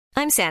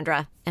I'm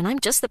Sandra, and I'm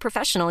just the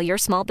professional your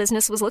small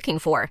business was looking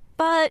for.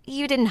 But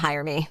you didn't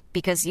hire me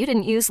because you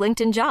didn't use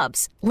LinkedIn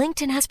Jobs.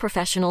 LinkedIn has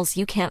professionals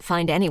you can't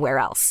find anywhere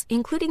else,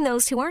 including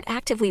those who aren't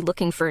actively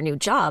looking for a new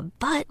job,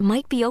 but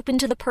might be open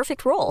to the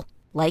perfect role,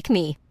 like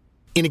me.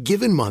 In a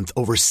given month,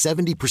 over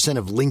 70%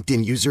 of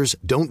LinkedIn users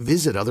don't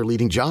visit other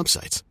leading job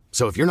sites.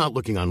 So if you're not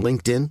looking on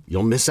LinkedIn,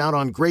 you'll miss out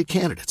on great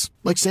candidates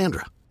like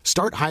Sandra.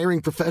 Start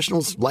hiring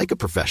professionals like a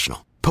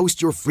professional.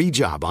 Post your free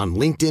job on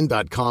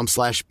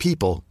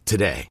linkedin.com/people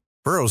today.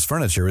 Burrow's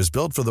furniture is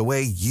built for the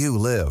way you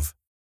live.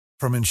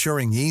 From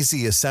ensuring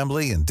easy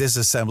assembly and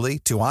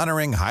disassembly to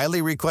honoring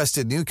highly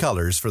requested new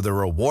colors for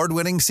their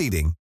award-winning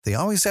seating, they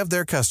always have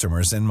their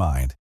customers in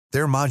mind.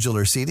 Their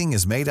modular seating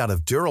is made out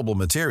of durable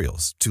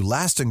materials to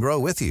last and grow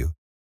with you.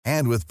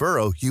 And with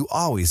Burrow, you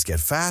always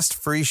get fast,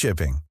 free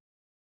shipping.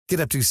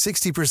 Get up to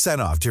 60%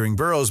 off during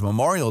Burrow's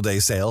Memorial Day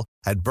sale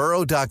at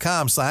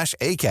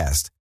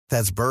burrow.com/ACAST.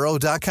 That's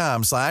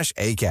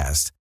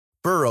burrow.com/ACAST.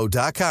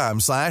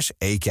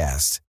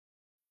 burrow.com/ACAST.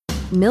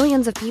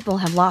 Millions of people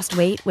have lost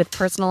weight with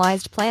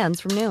personalized plans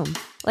from Noom.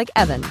 Like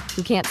Evan,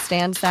 who can't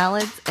stand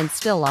salads and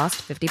still lost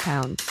 50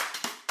 pounds.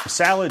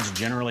 Salads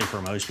generally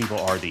for most people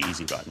are the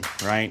easy button,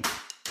 right?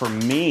 For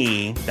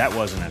me, that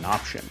wasn't an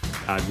option.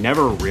 I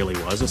never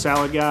really was a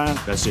salad guy.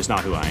 That's just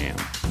not who I am.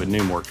 But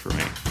Noom worked for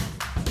me.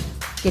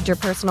 Get your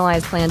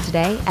personalized plan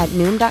today at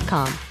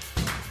Noom.com.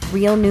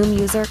 Real Noom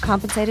user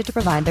compensated to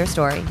provide their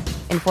story.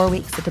 In 4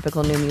 weeks, the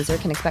typical Noom user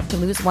can expect to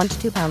lose 1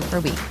 to 2 pounds per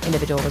week.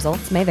 Individual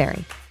results may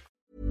vary.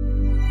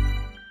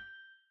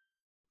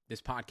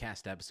 This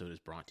podcast episode is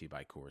brought to you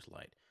by Coors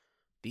Light.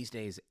 These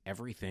days,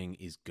 everything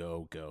is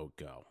go, go,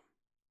 go.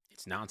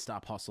 It's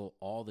nonstop hustle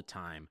all the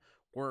time.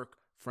 Work,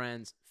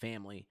 friends,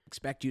 family,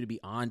 expect you to be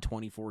on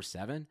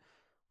 24/7.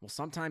 Well,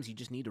 sometimes you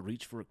just need to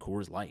reach for a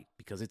Coors Light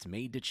because it's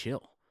made to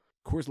chill.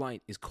 Coors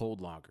Light is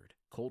cold lagered,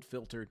 cold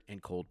filtered,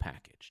 and cold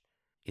packaged.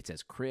 It's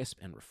as crisp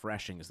and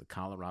refreshing as the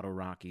Colorado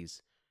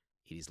Rockies.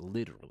 It is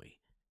literally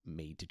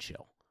made to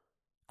chill.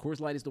 Coors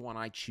Light is the one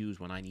I choose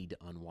when I need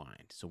to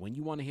unwind. So when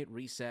you want to hit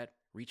reset,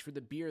 reach for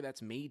the beer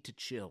that's made to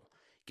chill.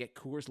 Get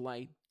Coors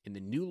Light in the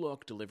new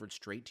look delivered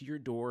straight to your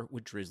door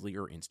with Drizzly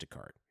or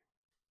Instacart.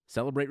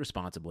 Celebrate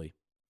responsibly.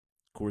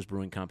 Coors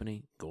Brewing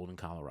Company, Golden,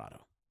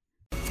 Colorado.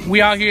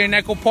 We out here in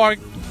Echo Park,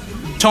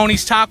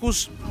 Tony's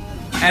Tacos,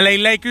 LA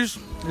Lakers,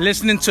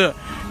 listening to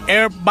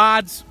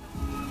AirBods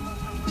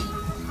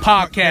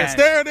Podcast.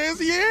 There it is.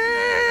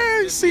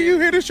 Yeah. See, you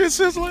hear this shit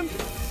sizzling?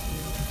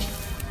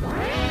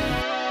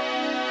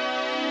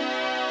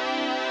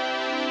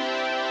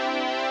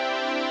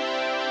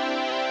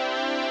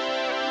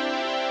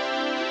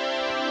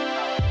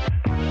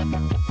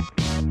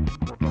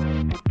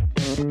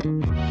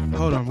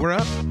 Hold on, we're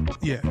up?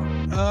 Yeah.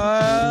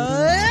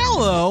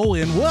 Hello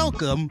and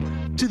welcome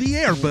to the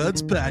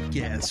AirBuds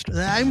Podcast.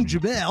 I'm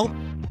Jabel.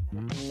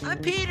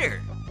 I'm Peter.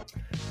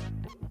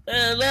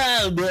 And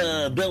I'm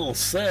Bill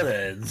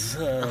Simmons.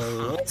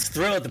 Let's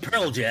throw out the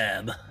Pearl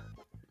Jam.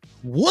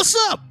 What's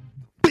up,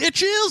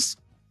 bitches?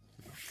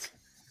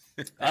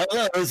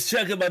 I was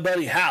checking my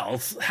buddy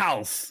House.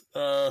 What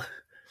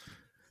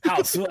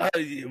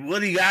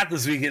do you got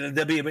this weekend in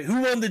WNBA?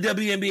 Who won the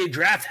WNBA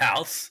draft,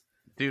 House?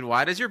 Dude,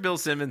 why does your Bill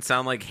Simmons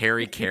sound like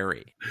Harry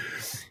Carey?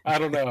 I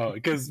don't know,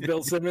 because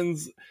Bill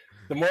Simmons,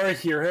 the more I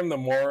hear him, the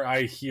more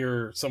I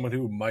hear someone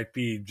who might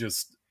be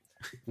just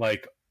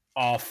like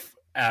off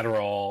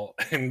Adderall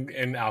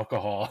and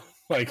alcohol.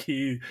 Like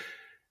I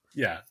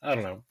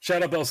don't know.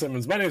 Shout out Bill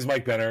Simmons. My name is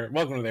Mike Benner.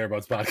 Welcome to the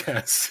AirBuds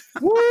Podcast.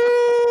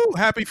 Woo!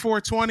 Happy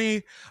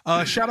 420.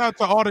 Shout out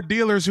to all the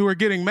dealers who are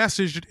getting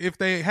messaged if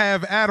they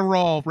have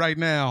Adderall right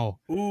now.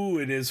 Ooh,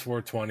 it is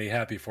 420.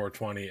 Happy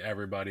 420,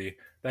 everybody.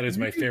 That is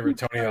my favorite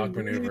Tony Hawk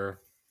maneuver.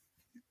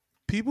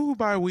 People who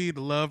buy weed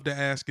love to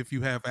ask if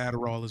you have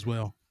Adderall as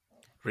well.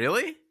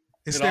 Really?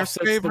 It's their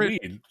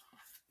favorite,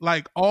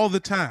 like all the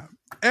time.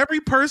 Every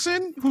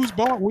person who's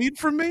bought weed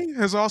from me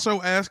has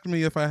also asked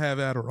me if I have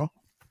Adderall.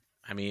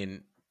 I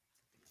mean,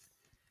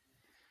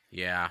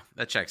 yeah,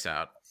 that checks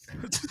out.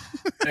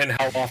 And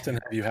how often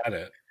have you had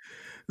it?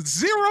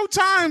 0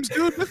 times,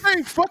 dude. This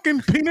ain't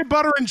fucking peanut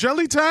butter and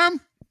jelly time.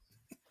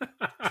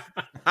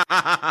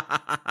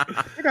 I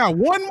got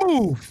one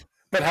move.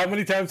 But how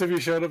many times have you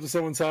showed up to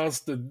someone's house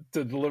to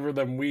deliver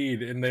them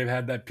weed and they've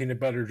had that peanut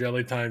butter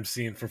jelly time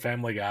scene for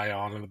Family Guy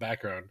on in the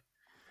background?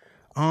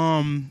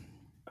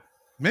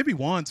 Maybe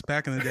once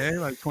back in the day,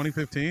 like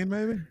 2015,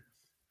 maybe.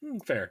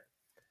 Fair.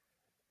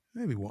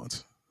 Maybe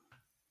once.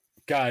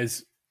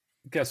 Guys,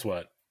 guess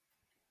what?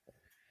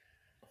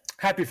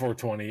 Happy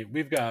 420.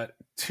 We've got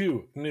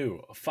 2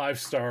 new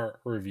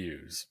 5-star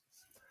reviews.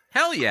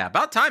 Hell yeah.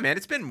 About time, man.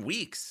 It's been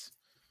weeks.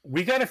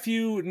 We got a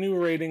few new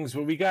ratings,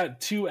 but we got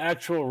 2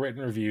 actual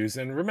written reviews.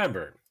 And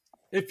remember,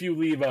 if you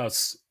leave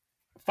us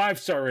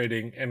 5-star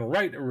rating and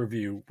write a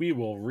review, we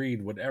will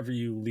read whatever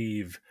you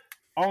leave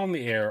on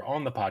the air,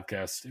 on the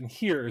podcast. And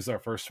here is our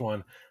first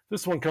one.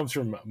 This one comes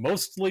from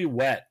Mostly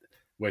Wet,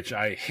 which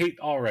I hate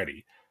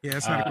already. Yeah,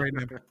 it's not a great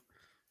name.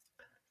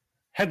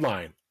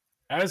 Headline: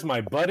 As my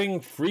budding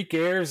freak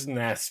airs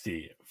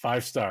nasty.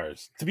 5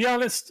 stars. To be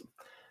honest,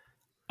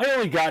 I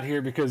only got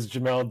here because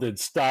Jamel did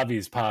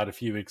Stavi's pod a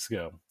few weeks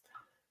ago.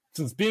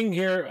 Since being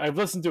here, I've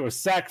listened to a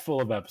sack full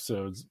of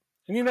episodes,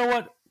 and you know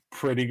what?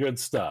 Pretty good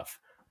stuff.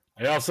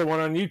 I also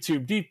went on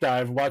YouTube deep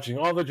dive watching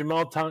all the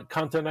Jamel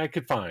content I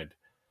could find.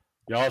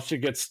 Y'all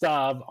should get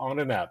Stav on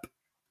an app.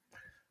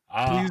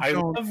 I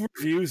love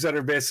reviews that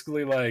are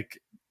basically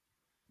like,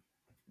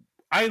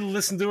 I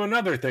listen to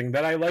another thing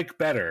that I like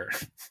better.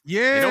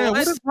 Yeah, you know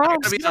what is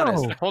wrong? To be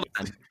honest,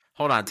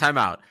 hold on, time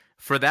out.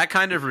 For that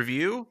kind of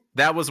review,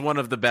 that was one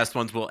of the best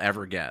ones we'll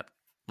ever get. It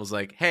was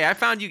like, hey, I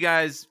found you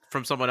guys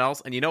from someone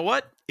else, and you know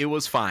what? It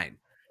was fine.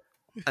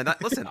 And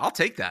listen, I'll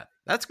take that.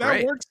 That's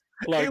great. Works.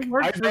 Like, I know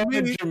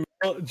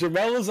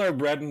Jamel is our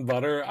bread and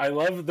butter. I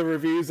love the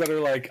reviews that are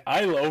like,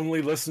 I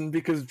only listen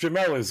because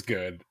Jamel is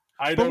good.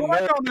 I don't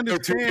know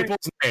two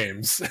people's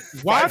names.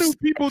 Why do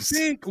people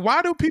think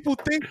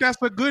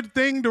that's a good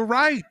thing to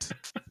write?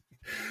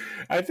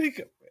 I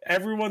think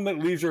everyone that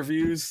leaves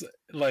reviews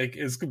like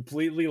is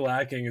completely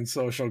lacking in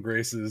social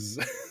graces.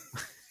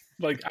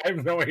 Like, I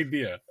have no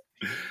idea.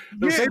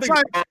 There's something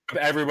wrong with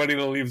everybody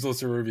that leaves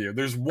us a review.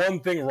 There's one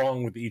thing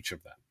wrong with each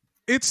of them.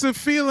 It's a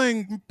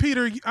feeling,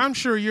 Peter, I'm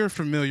sure you're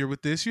familiar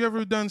with this. You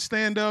ever done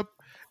stand-up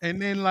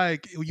and then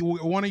like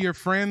one of your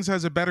friends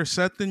has a better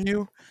set than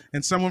you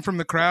and someone from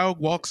the crowd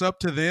walks up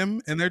to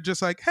them and they're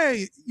just like,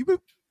 hey, you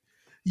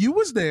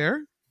was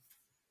there.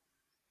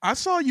 I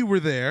saw you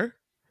were there.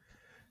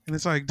 And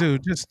it's like,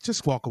 dude,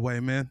 just walk away,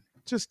 man.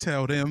 Just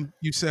tell them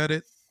you said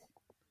it.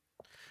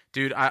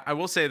 Dude, I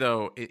will say,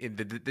 though,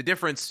 the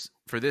difference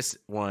for this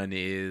one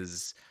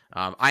is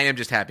I am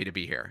just happy to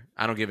be here.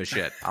 I don't give a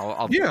shit.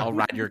 I'll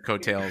ride your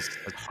coattails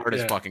as hard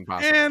as fucking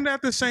possible. And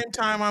at the same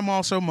time, I'm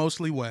also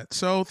mostly wet.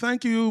 So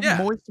thank you,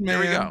 Moist Man. There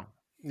we go.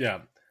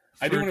 Yeah.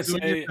 I do want to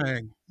say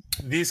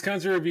these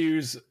kinds of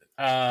reviews,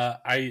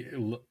 shout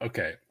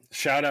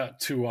out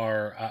to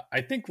our,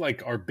 I think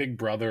like our Big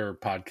Brother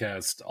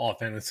podcast, All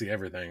Fantasy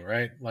Everything,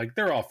 right? Like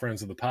they're all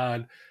friends of the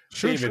pod.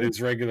 David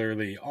is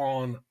regularly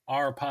on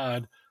our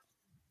pod.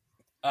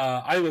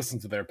 I listen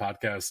to their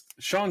podcast.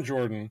 Sean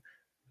Jordan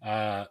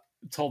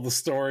told the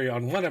story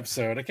on one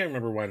episode. I can't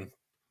remember when,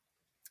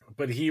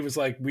 but he was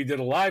like, we did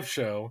a live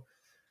show.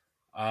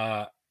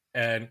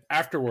 And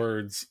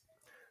afterwards,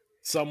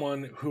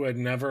 someone who had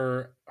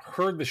never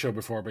heard the show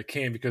before, but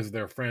came because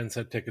their friends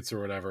had tickets or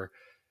whatever,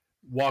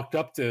 walked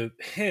up to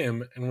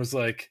him and was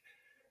like,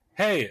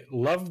 hey,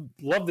 love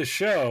the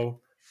show.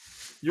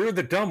 You're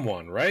the dumb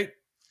one, right?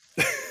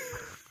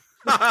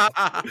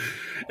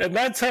 And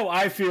that's how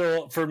I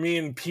feel for me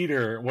and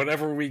Peter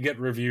whenever we get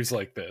reviews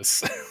like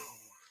this.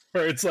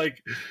 Where it's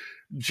like,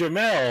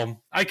 Jamel,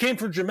 I came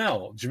for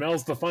Jamel.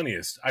 Jamel's the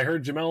funniest. I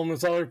heard Jamel on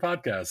this other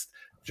podcast.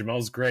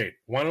 Jamel's great.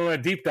 Why don't I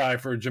deep dive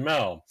for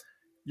Jamel?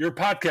 Your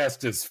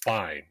podcast is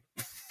fine.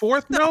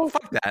 Fourth note?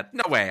 Fuck that.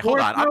 No way. Hold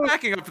on. I'm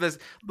backing up for this.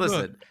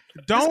 Listen.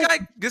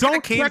 This guy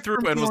came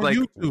through and was like,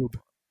 YouTube.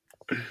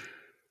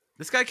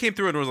 This guy came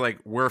through and was like,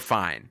 we're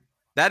fine.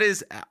 That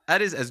is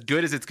as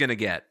good as it's going to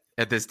get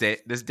at this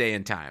day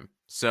and time.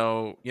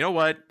 So, you know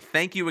what?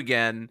 Thank you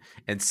again,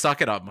 and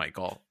suck it up,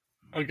 Michael.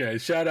 Okay,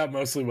 shout out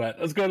Mostly Wet.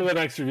 Let's go to the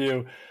next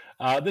review.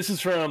 This is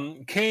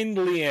from Kane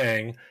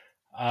Liang.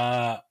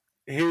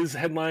 His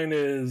headline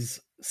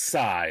is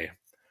Sigh.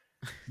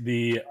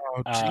 The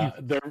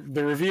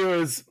review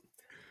is,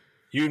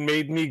 you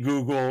made me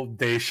Google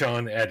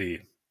Deshaun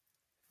Eddy.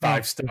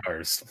 5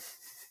 stars.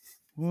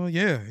 Well,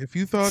 yeah. If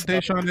you thought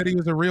Deshaun Eddy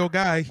was a real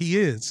guy, he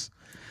is.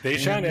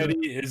 Deshaun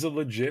Eddy is a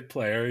legit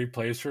player. He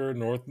plays for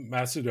North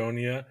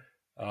Macedonia.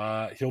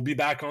 He'll be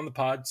back on the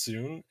pod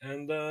soon.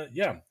 And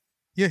yeah,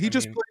 he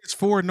plays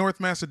for North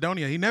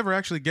Macedonia. He never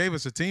actually gave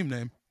us a team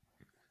name.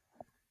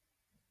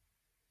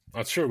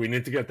 That's true. We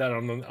need to get that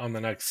on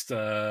the next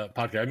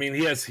podcast. I mean,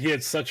 he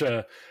had such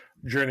a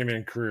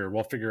journeyman career.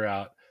 We'll figure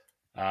out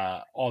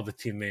all the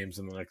team names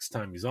in the next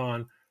time he's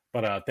on.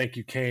 But thank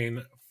you,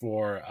 Kane,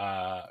 for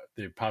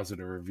the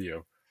positive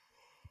review.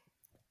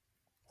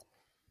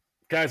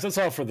 Guys, that's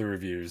all for the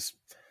reviews.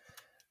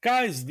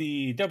 Guys,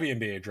 the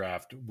WNBA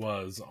draft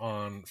was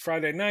on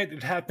Friday night.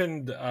 It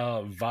happened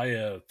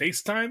via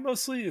FaceTime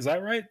mostly. Is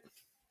that right?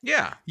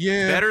 Yeah.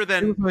 Better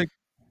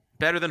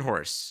than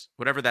horse,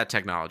 whatever that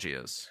technology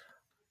is.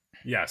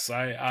 Yes,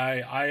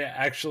 I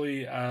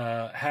actually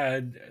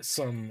had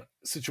some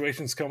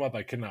situations come up.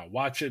 I could not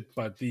watch it,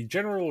 but the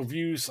general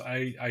reviews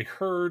I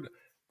heard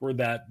were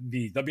that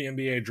the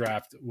WNBA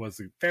draft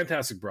was a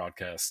fantastic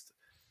broadcast.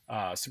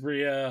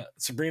 Sabrina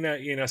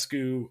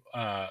Ionescu,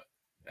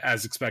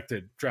 as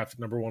expected, drafted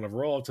number 1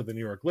 overall to the New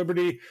York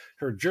Liberty.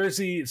 Her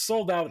jersey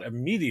sold out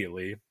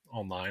immediately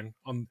online.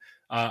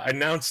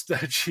 Announced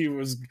that she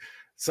was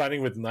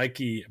signing with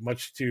Nike,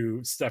 much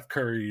to Steph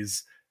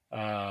Curry's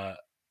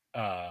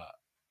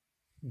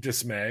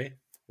dismay.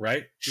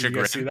 Right? Did you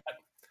guys see that?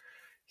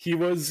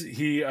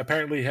 He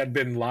apparently had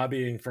been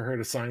lobbying for her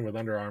to sign with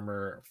Under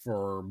Armour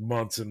for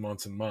months and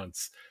months and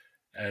months,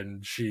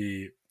 and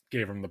she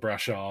gave him the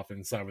brush off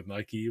and signed with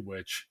Nike,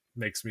 which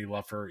makes me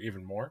love her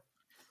even more.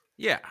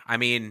 Yeah, I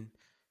mean,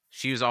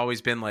 she's always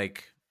been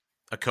like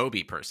a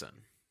Kobe person.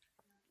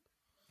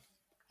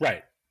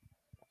 Right.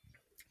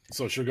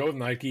 So she'll go with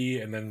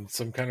Nike, and then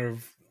some kind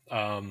of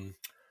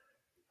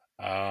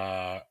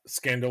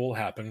scandal will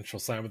happen. She'll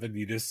sign with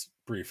Adidas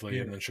briefly,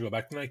 and then she'll go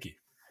back to Nike.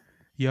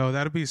 Yo,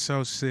 that'd be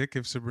so sick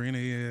if Sabrina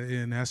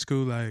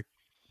Ionescu like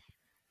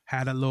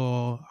had a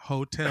little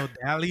hotel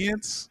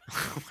dalliance.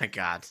 Oh my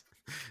god.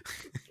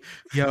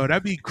 Yo,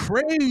 that'd be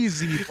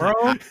crazy, bro.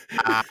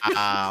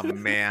 Oh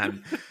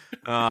man.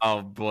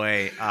 Oh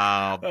boy.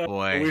 Oh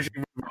boy. We should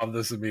move on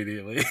this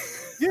immediately.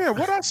 Yeah,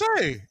 what'd I say?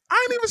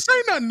 I ain't even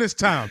say nothing this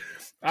time.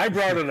 I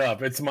brought it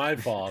up. It's my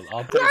fault.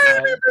 I'll take I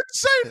didn't even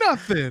say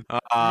nothing.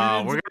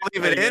 We're gonna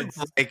leave it in.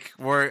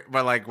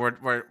 Like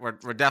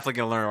we're definitely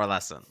gonna learn our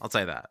lesson. I'll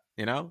say that.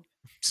 You know,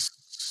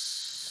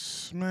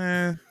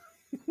 man.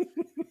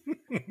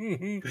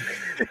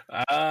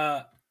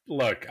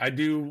 Look, I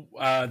do.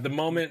 The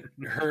moment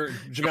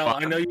Jamel,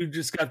 I know you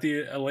just got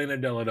the Elena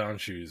Delle Donne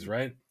shoes,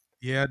 right?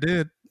 Yeah, I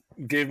did.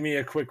 Give me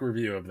a quick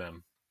review of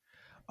them.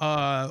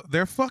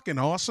 They're fucking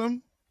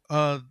awesome.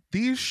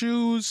 These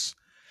shoes.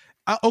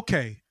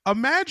 Okay,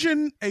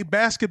 imagine a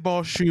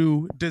basketball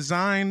shoe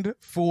designed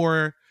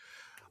for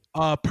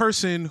a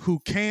person who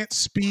can't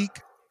speak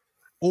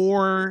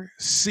or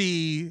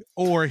see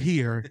or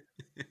hear.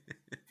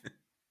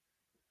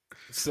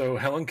 So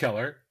Helen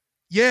Keller.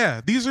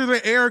 Yeah, these are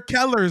the Air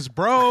Kellers,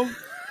 bro.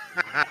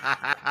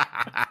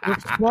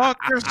 The fuck,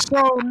 they're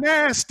so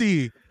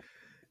nasty.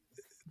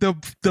 The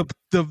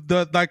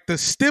like the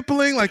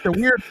stippling, like the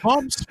weird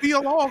bumps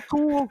feel all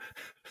cool.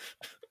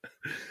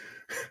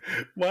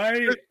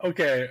 Why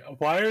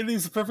are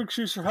these the perfect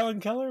shoes for Helen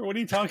Keller? What are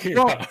you talking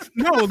about?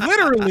 No,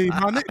 literally,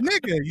 my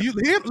nigga. You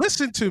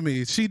listen to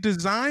me. She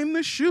designed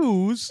the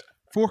shoes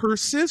for her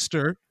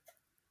sister,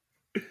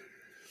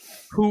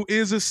 who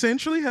is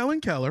essentially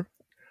Helen Keller.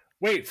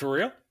 Wait, for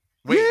real?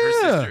 Wait, yeah. her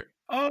sister.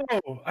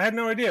 Oh, I had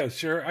no idea.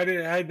 Sure, I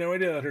had no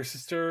idea that her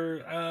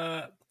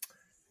sister.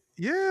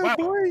 Yeah, wow.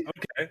 boy.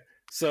 Okay,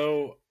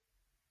 so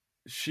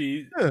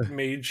she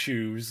made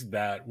shoes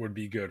that would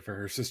be good for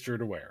her sister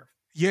to wear.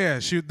 Yeah,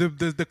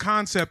 the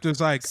concept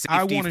is like, Safety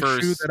I want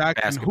a shoe that I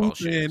can hoop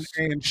shoes.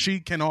 in and she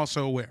can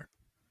also wear.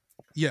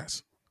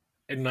 Yes.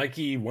 And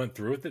Nike went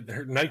through with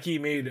it. Nike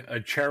made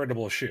a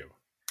charitable shoe.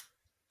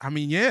 I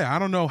mean, yeah, I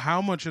don't know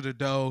how much of the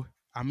dough.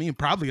 I mean,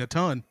 probably a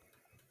ton.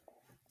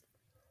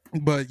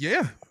 But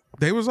yeah,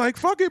 they was like,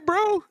 fuck it,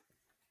 bro.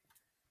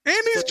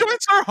 And these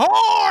joints are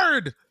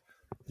hard.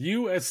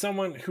 You, as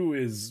someone who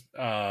is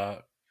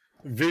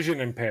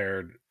vision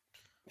impaired,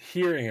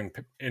 hearing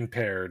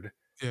impaired,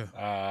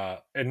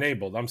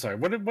 enabled. I'm sorry.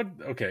 What?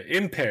 Okay,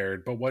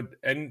 impaired. But what?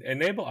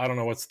 Enable? I don't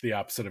know. What's the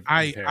opposite of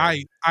impaired?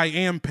 I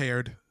am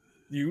paired.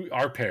 You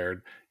are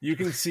paired. You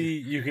can see,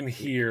 you can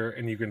hear,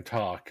 and you can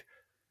talk.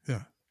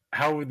 Yeah.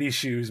 How have these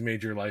shoes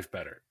made your life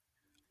better?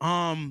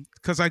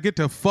 Because I get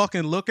to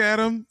fucking look at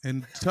them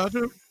and touch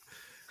them.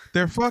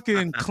 They're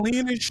fucking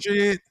clean as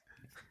shit.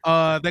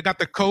 They got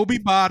the Kobe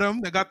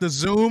bottom. They got the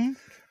Zoom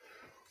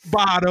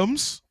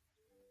bottoms.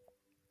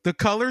 The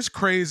color's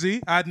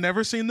crazy. I'd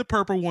never seen the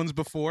purple ones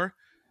before.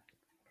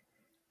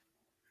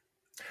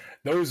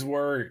 Those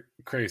were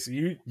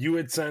crazy. You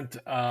had sent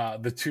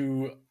the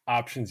two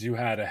options you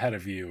had ahead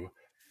of you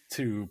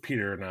to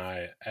Peter and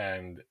I,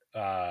 and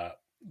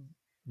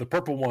the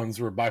purple ones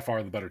were by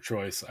far the better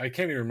choice. I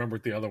can't even remember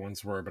what the other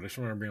ones were, but I just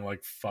remember being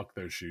like, fuck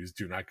those shoes.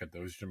 Do not get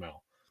those, Jamel.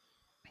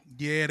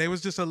 Yeah, they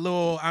was just a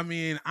little, I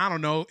mean, I don't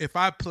know. If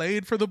I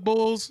played for the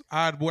Bulls,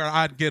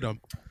 I'd get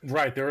them.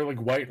 Right. They were like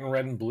white and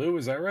red and blue.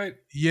 Is that right?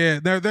 Yeah,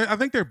 they're I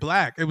think they're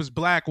black. It was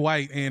black,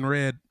 white, and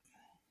red.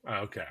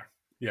 Okay.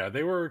 Yeah,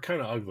 they were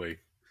kind of ugly.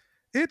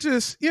 It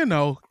just,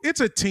 it's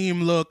a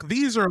team look.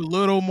 These are a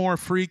little more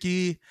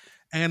freaky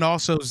and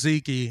also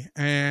Zeke-y,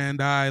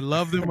 and I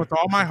love them with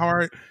all my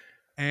heart.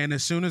 And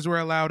as soon as we're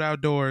allowed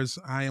outdoors,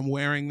 I am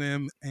wearing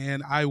them,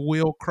 and I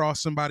will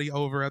cross somebody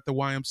over at the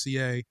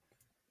YMCA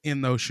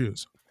in those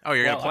shoes. Oh,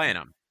 you're gonna play in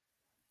them?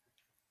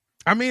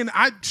 I mean,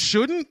 I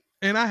shouldn't,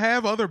 and I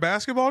have other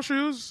basketball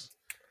shoes,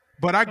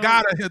 but I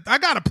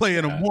gotta play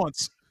in them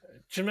once.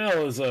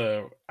 Jamel is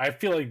I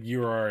feel like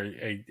you are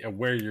a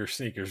wear your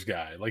sneakers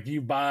guy. Like,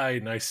 you buy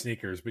nice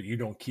sneakers, but you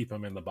don't keep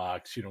them in the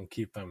box. You don't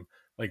keep them,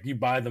 like, you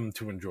buy them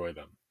to enjoy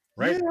them,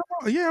 right?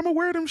 Yeah, I'm gonna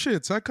wear them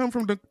shits. I come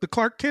from the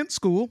Clark Kent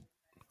school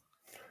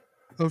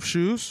of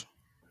shoes.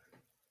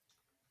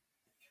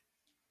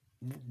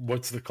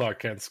 What's the Clark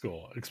Kent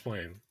school?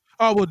 Explain.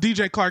 Oh, well,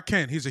 DJ Clark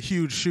Kent. He's a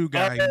huge shoe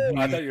guy.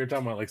 I thought you were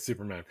talking about like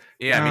Superman.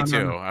 Yeah, me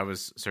too. No. I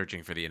was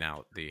searching for the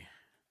analogy.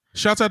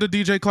 Shouts out to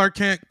DJ Clark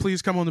Kent.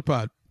 Please come on the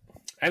pod.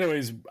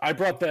 Anyways, I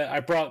brought the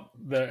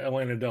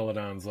Elena Delle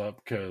Donnes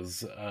up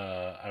because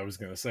I was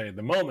going to say,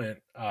 the moment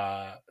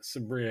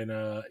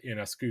Sabrina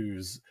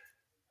Ionescu's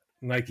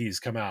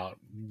Nikes come out,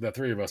 the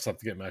three of us have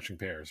to get matching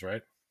pairs,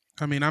 right?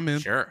 I mean, I'm in.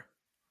 Sure.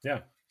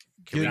 Yeah.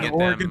 Can we get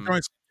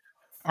them?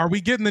 Are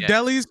we getting the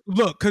delis?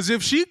 Look, because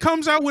if she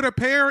comes out with a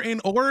pair in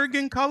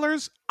Oregon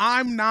colors,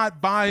 I'm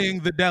not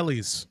buying the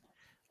delis.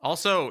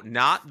 Also,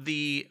 not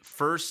the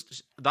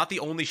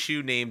only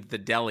shoe named the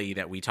Deli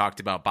that we talked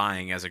about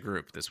buying as a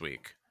group this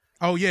week.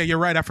 Oh yeah, you're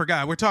right. I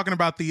forgot. We're talking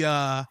about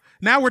the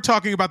now we're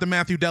talking about the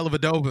Matthew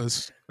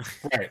Dellavedovas.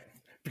 Right.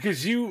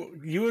 Because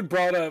you had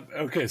brought up,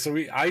 okay, so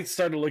I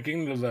started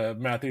looking into the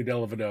Matthew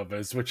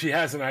Dellavedovas, which he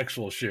has an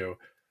actual shoe,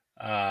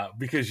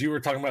 because you were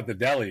talking about the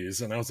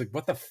delis, and I was like,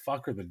 what the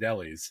fuck are the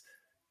delis?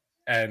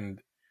 And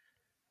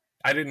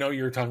I didn't know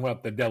you were talking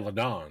about the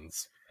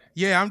Deladons.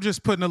 Yeah, I'm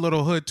just putting a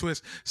little hood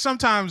twist.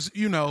 Sometimes,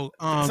 it's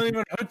not even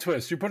a hood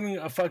twist. You're putting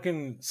a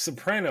fucking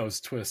Sopranos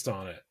twist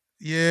on it.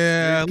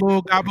 Yeah, a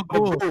little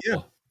gabagool.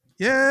 Yeah.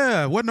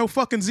 Yeah, what no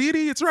fucking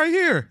ziti? It's right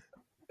here.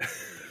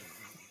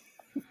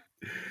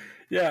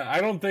 Yeah,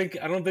 I don't think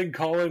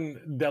calling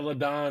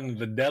Deladon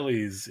the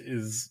delis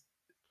is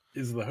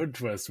the hood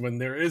twist when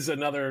there is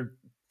another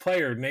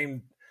player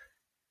named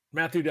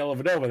Matthew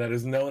Dellavedova that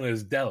is known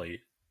as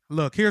Deli.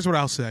 Look, here's what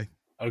I'll say.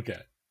 Okay.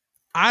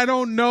 I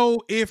don't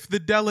know if the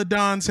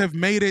Deladons have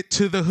made it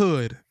to the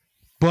hood,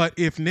 but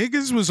if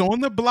niggas was on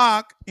the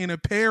block in a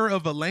pair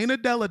of Elena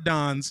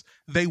Deladons,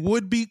 they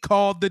would be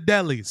called the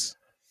delis.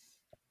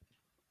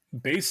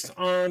 Based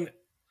on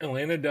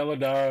Elena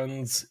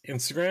Deladon's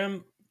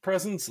Instagram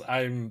presence,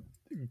 I'm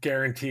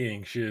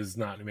guaranteeing she has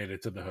not made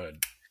it to the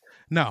hood.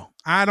 No,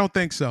 I don't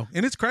think so.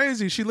 And it's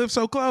crazy. She lives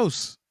so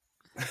close.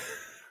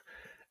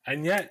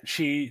 And yet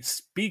she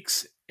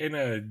speaks in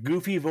a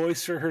goofy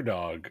voice for her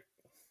dog.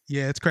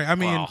 Yeah, it's crazy. I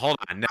mean, well, hold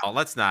on. No,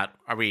 let's not.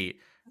 Are we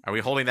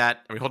holding that?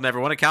 Are we holding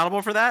everyone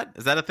accountable for that?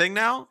 Is that a thing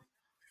now?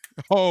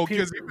 Oh,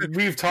 because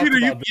we've talked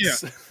about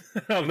this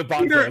on the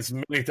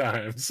podcast many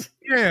times.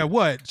 Yeah,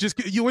 what?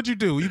 What'd you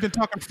do? You've been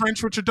talking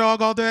French with your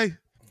dog all day?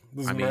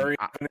 Does Murray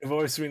have any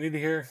voice we need to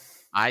hear?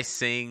 I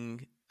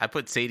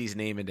put Sadie's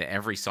name into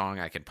every song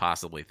I can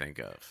possibly think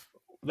of.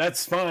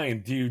 That's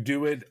fine. Do you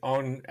do it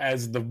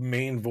as the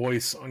main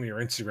voice on your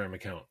Instagram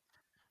account?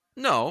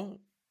 No,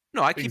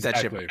 I keep that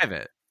shit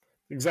private.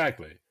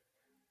 Exactly.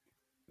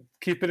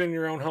 Keep it in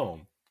your own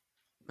home.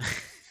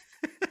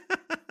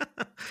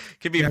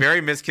 Can be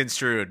very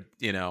misconstrued,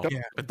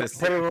 But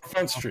put it on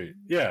Front Street.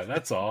 Yeah,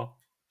 that's all.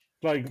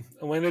 Like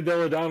Elena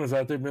Deladon is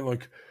out there being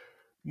like,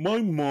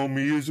 my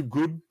mommy is a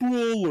good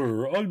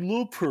brawler. I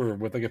love her,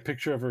 with like a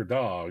picture of her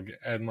dog,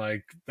 and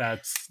like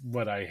that's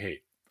what I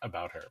hate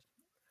about her.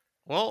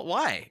 Well,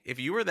 why? If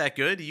you were that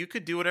good, you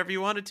could do whatever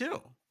you wanted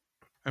to.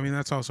 I mean,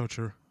 that's also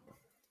true.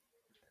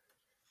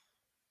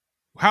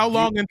 How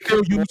long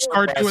until you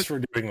start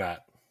doing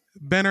that?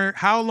 Benner,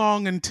 how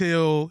long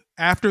until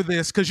after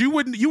this? Because you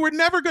were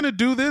never going to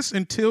do this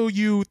until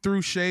you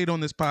threw shade on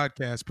this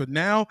podcast. But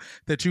now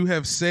that you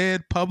have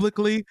said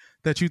publicly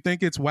that you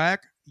think it's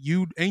whack,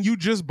 you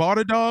just bought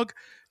a dog,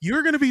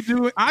 you're going to be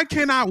doing. I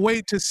cannot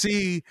wait to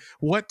see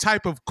what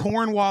type of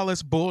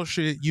Cornwallis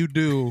bullshit you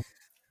do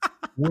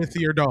with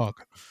your dog.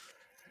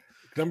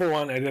 Number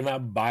one, I did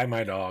not buy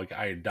my dog.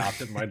 I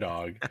adopted my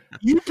dog.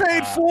 You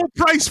paid full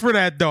price for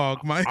that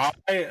dog, Mike.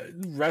 I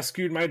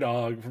rescued my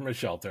dog from a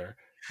shelter.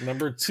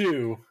 Number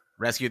two,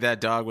 rescue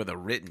that dog with a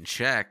written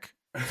check.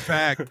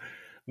 Fact.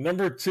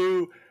 Number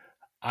two,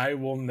 I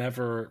will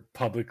never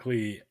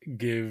publicly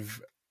give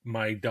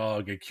my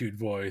dog a cute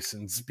voice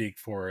and speak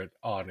for it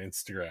on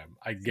Instagram.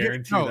 I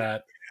guarantee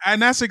that.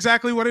 And that's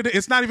exactly what it is.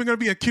 It's not even going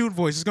to be a cute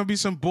voice. It's going to be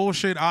some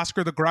bullshit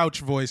Oscar the Grouch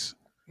voice.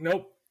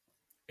 Nope.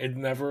 It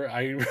never.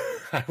 I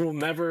will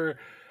never.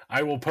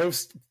 I will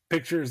post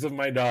pictures of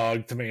my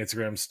dog to my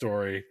Instagram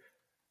story.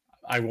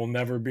 I will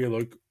never be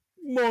like,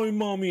 my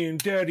mommy and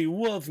daddy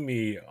love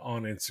me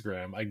on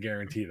Instagram. I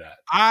guarantee that.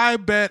 I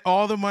bet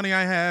all the money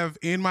I have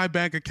in my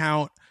bank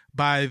account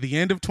by the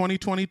end of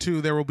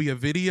 2022, there will be a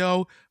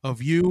video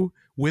of you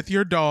with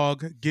your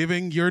dog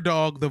giving your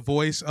dog the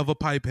voice of a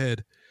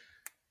pipehead.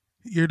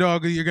 You're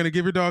going to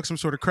give your dog some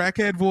sort of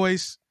crackhead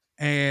voice,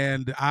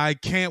 and I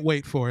can't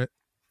wait for it.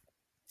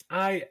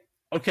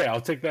 Okay,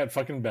 I'll take that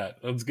fucking bet.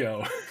 Let's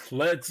go.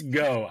 Let's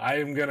go. I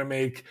am going to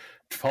make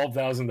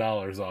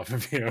 $12,000 off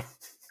of you.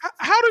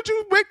 How did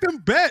you make them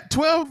bet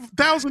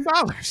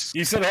 $12,000?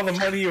 You said all the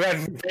money you had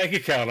in your bank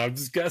account. I'm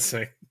just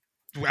guessing.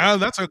 Well,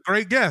 that's a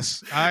great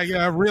guess. I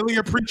really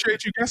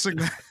appreciate you guessing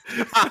that.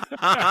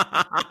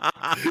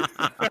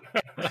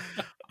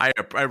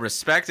 I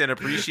respect and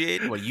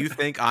appreciate what you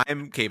think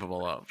I'm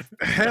capable of.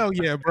 Hell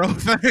yeah, bro!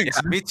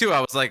 Thanks. Yeah, me too. I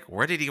was like,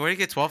 where did he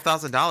get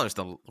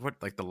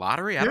 $12,000? The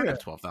lottery? I don't have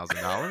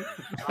 $12,000.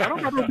 I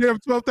don't have no damn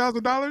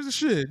 $12,000.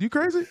 Shit, you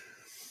crazy?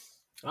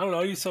 I don't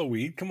know. You sell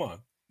weed? Come on.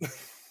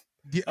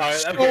 Yeah,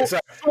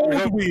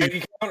 sold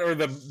weed or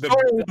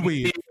the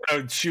weed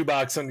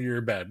shoebox under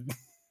your bed.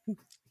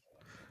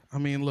 I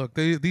mean, look,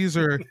 these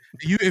are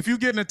you. If you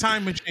get in a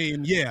time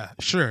machine, yeah,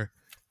 sure.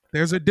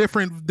 There's a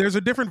different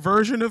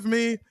version of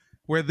me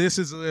where this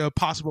is a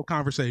possible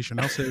conversation.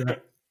 I'll say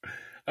that.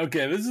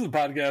 Okay, this is a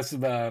podcast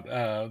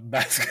about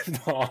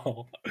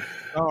basketball.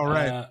 All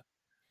right.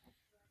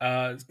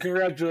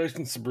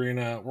 Congratulations,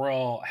 Sabrina. We're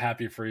all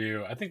happy for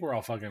you. I think we're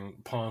all fucking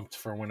pumped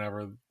for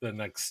whenever the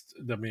next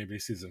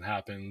WNBA season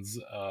happens.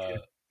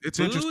 It's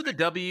boo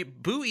interesting.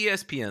 Boo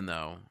ESPN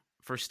though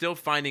for still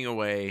finding a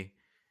way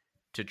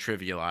to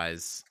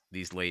trivialize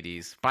these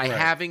ladies by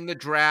having the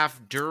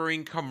draft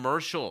during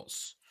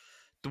commercials.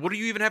 What do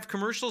you even have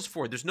commercials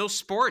for? There's no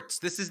sports.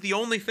 This is the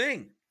only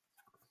thing.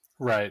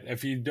 Right.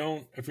 If you're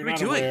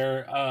not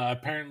aware,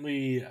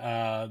 apparently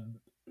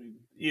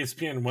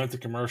ESPN went to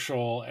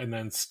commercial and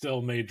then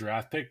still made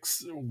draft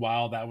picks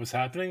while that was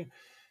happening.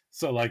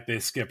 So like they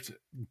skipped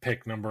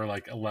pick number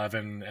like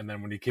 11, and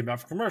then when he came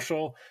out for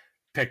commercial,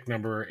 pick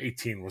number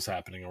 18 was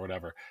happening or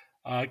whatever.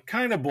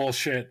 Kind of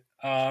bullshit.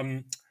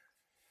 I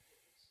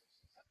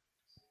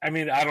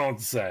mean, I don't know what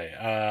to say.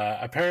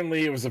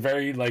 Apparently it was a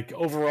very like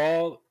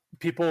overall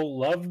people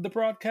loved the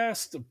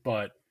broadcast,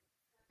 but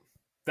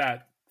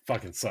that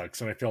fucking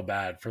sucks, and I feel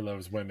bad for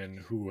those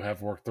women who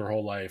have worked their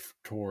whole life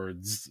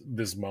towards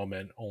this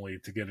moment only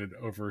to get it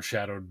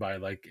overshadowed by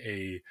like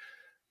a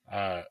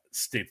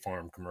State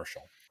Farm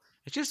commercial.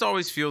 It just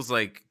always feels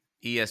like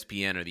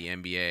ESPN or the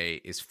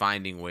NBA is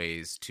finding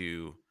ways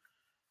to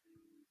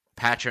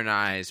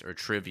patronize or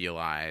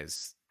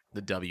trivialize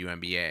the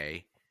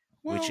WNBA,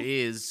 which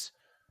is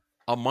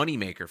a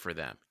moneymaker for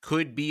them,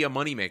 could be a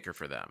moneymaker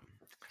for them.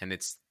 And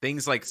it's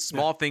things like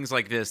small things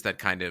like this that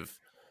kind of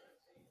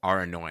are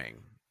annoying.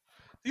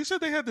 You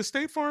said they had the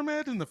State Farm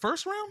ad in the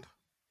first round?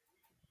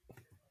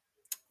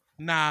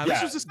 Nah,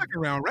 this was the second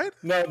round, right?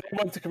 No, they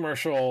went to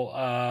commercial.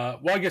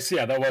 Well, I guess,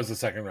 that was the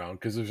second round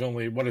because there's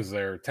only,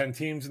 10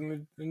 teams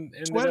in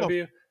the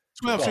W?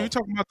 12. So you're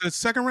talking about the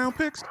second round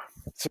picks?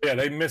 So,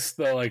 they missed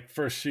the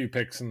first few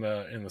picks in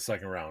the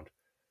second round.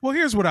 Well,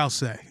 here's what I'll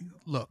say.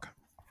 Look,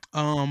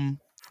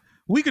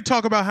 we could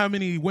talk about how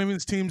many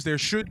women's teams there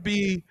should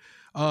be,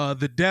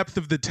 the depth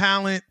of the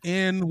talent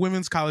in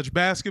women's college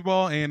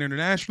basketball and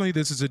internationally.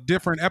 This is a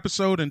different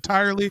episode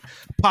entirely,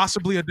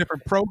 possibly a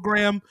different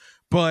program.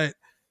 But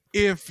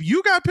if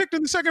you got picked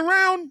in the second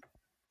round,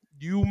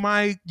 you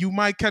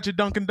might catch a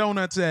Dunkin'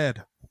 Donuts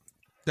ad.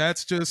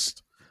 That's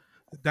just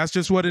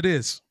what it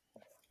is.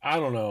 I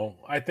don't know.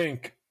 I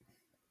think.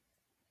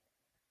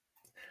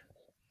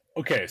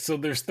 Okay, so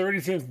there's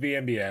 30 teams in the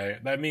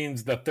NBA. That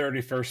means the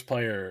 31st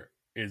player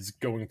is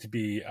going to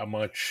be a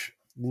much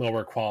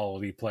lower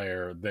quality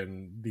player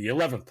than the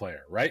 11th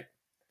player, right?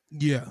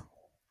 Yeah.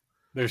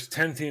 There's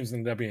 10 teams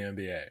in the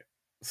WNBA.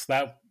 So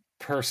that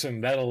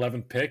person, that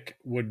 11th pick,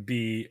 would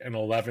be an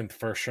 11th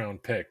first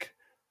round pick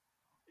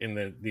in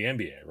the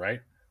NBA, right?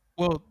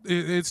 Well,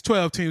 it's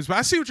 12 teams, but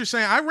I see what you're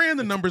saying. I ran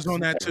the numbers on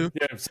that too.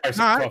 Yeah,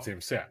 sorry, 12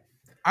 teams, yeah.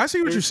 I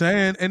see what you're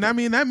saying, and I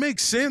mean that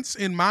makes sense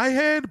in my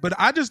head, but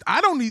I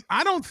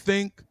don't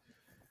think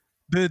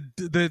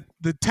the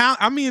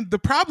talent. I mean, the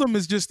problem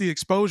is just the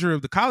exposure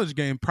of the college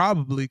game,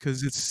 probably,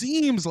 because it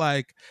seems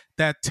like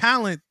that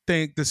talent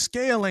thing, the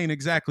scale ain't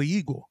exactly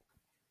equal.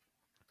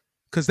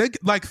 Because they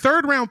like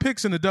third round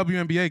picks in the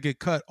WNBA get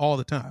cut all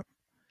the time,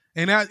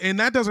 and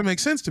that doesn't make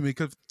sense to me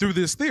because through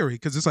this theory,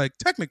 because it's like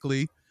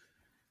technically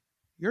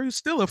you're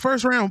still a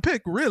first round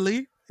pick,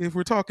 really, if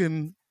we're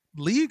talking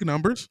league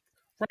numbers.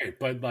 Right,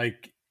 but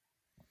like,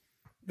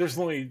 there's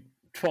only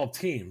 12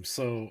 teams,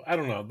 so I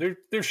don't know.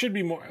 There should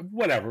be more.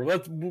 Whatever.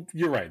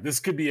 You're right. This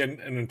could be an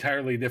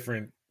entirely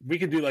different. We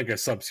could do like a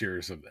sub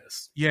series of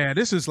this. Yeah,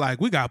 this is like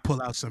we got to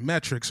pull out some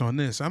metrics on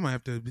this. I might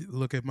have to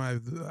look at my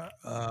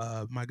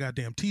my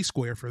goddamn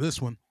T-square for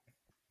this one.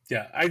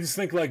 Yeah, I just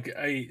think like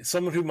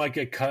someone who might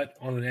get cut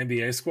on an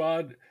NBA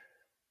squad,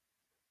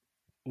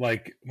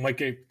 like might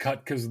get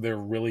cut because they're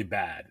really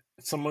bad.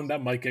 Someone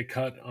that might get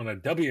cut on a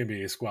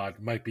WNBA squad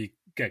might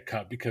get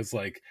cut because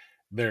like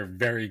they're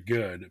very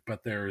good,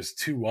 but there's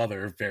two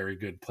other very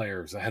good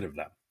players ahead of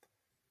them.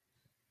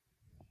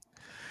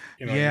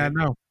 You know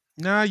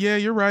yeah, yeah,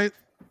 you're right.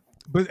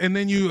 But and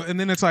then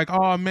it's like,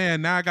 oh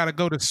man, now I got to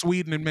go to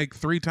Sweden and make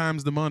 3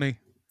 times the money.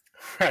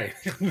 Right.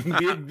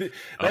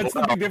 That's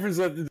the big difference.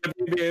 That the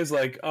WNBA is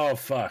like, oh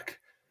fuck,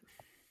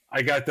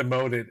 I got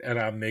demoted and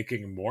I'm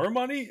making more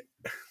money.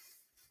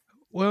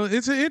 Well,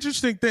 it's an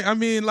interesting thing. I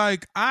mean,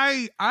 like,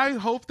 I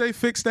hope they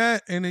fix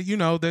that. And, you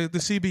know, the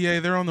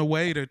CBA, they're on the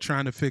way to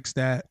trying to fix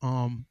that.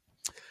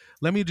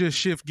 Let me just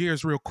shift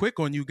gears real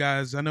quick on you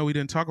guys. I know we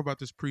didn't talk about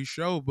this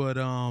pre-show, but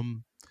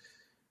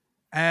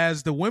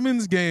as the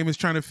women's game is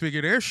trying to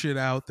figure their shit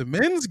out, the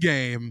men's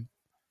game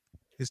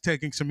is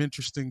taking some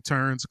interesting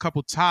turns. A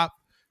couple top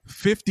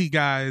 50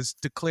 guys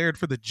declared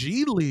for the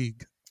G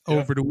League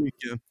over the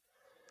weekend.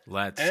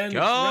 Let's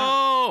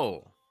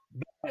go.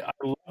 I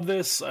love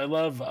this. I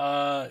love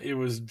it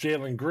was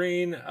Jalen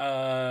Green.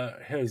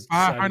 His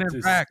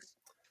 500 racks.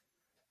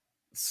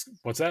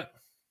 What's that?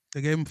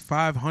 They gave him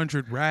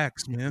 500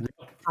 racks, man.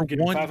 For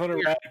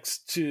 500 racks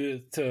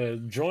to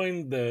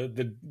join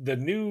the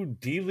new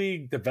D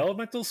League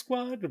developmental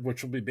squad,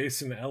 which will be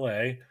based in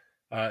LA.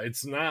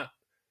 It's not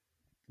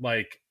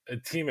like a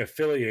team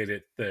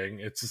affiliated thing.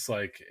 It's just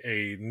like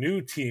a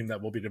new team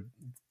that will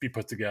be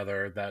put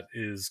together that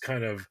is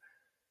kind of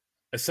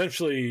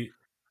essentially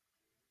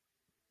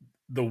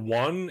the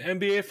one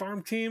NBA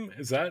farm team.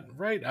 Is that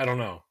right? I don't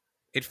know.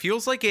 It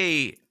feels like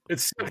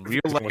it's a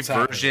real life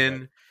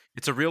version.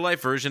 It's a real life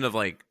version of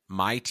like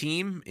my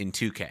team in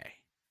 2K.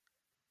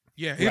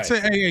 Yeah, it's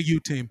an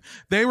AAU team.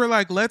 They were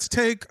like, let's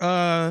take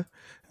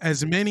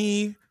as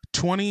many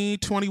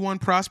 2021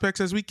 prospects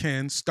as we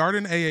can, start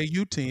an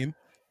AAU team,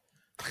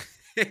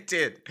 It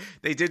did.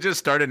 They did just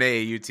start an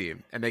AAU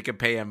team, and they could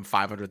pay him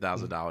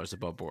 $500,000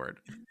 above board.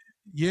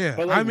 Yeah,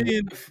 But like, I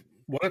mean,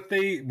 what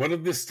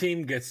if this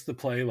team gets to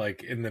play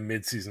like in the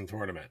midseason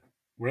tournament?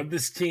 What if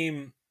this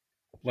team,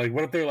 like,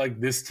 what if they're like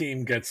this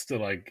team gets to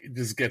like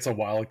just gets a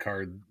wild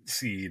card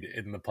seed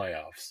in the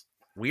playoffs?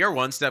 We are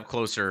one step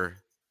closer.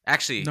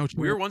 Actually,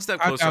 we're one step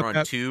closer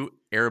on two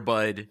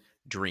Airbud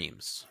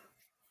dreams.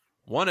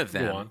 One of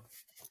them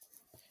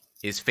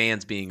is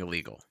fans being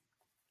illegal.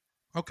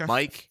 Okay,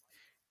 Mike,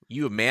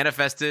 you have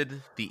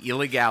manifested the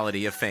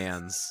illegality of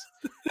fans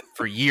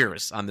for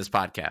years on this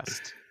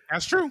podcast.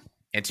 That's true.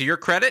 And to your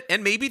credit,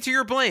 and maybe to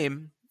your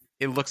blame,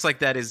 it looks like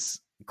that is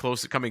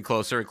coming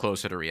closer and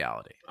closer to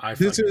reality.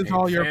 This is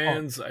all your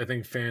fault. I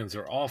think fans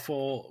are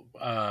awful.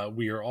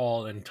 We are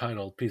all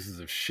entitled pieces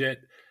of shit.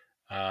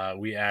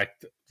 We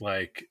act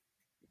like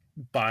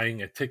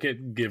buying a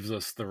ticket gives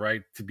us the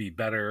right to be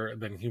better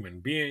than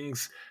human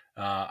beings.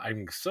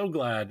 I'm so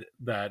glad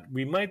that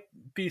we might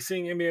be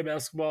seeing NBA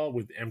basketball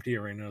with empty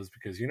arenas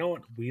because you know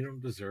what? We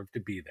don't deserve to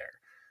be there.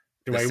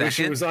 Do I wish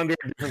it was under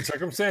different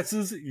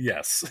circumstances?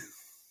 Yes.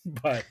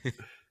 But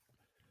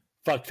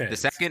fuck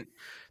fans.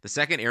 The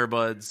second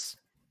Airbuds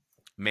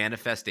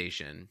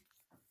manifestation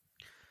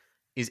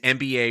is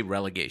NBA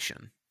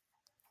relegation.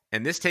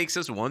 And this takes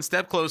us one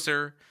step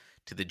closer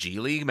to the G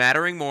League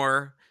mattering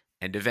more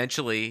and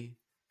eventually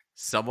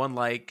someone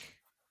like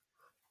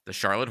the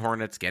Charlotte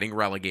Hornets getting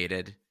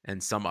relegated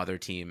and some other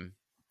team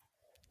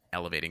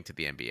elevating to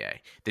the NBA.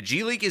 The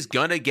G League is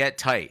gonna get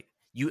tight.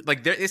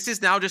 This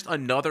is now just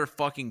another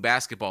fucking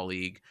basketball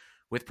league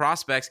with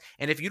prospects.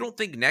 And if you don't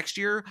think next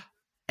year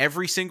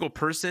every single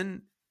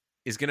person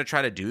is going to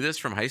try to do this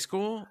from high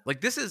school,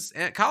 like this is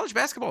college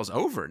basketball is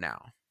over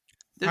now.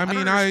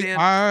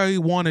 I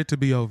want it to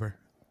be over.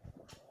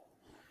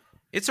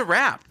 It's a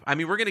wrap. I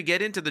mean, we're going to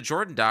get into the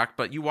Jordan doc,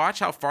 but you watch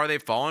how far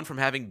they've fallen from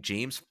having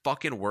James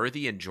fucking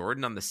Worthy and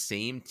Jordan on the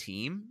same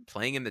team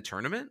playing in the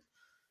tournament.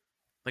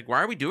 Like,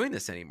 why are we doing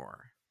this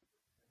anymore?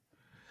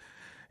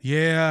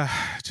 Yeah,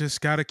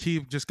 just gotta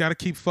keep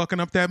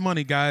fucking up that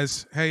money,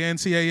 guys. Hey,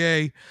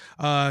 NCAA,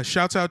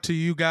 shouts out to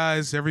you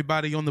guys,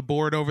 everybody on the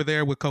board over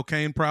there with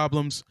cocaine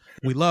problems.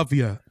 We love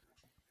you.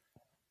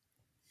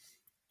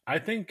 I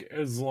think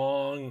as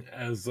long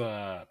as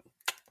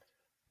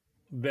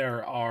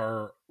there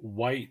are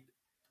white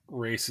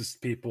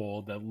racist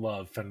people that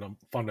love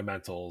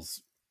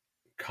fundamentals,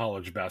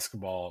 college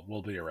basketball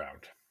will be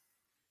around.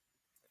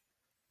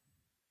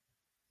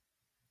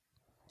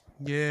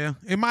 Yeah,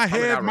 in my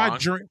head, my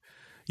dream.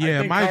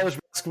 Yeah, college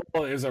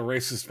basketball is a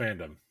racist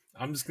fandom.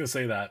 I'm just gonna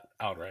say that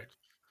outright.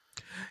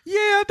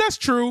 Yeah, that's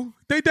true.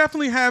 They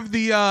definitely have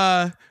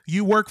the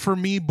 "you work for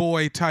me,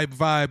 boy" type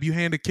vibe. You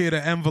hand a kid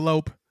an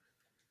envelope.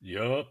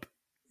 Yup.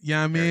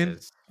 Yeah, I mean,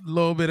 a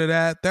little bit of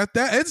that. That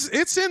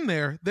it's in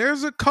there.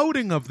 There's a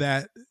coating of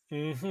that.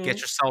 Mm-hmm. Get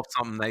yourself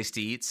something nice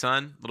to eat,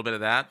 son. A little bit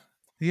of that.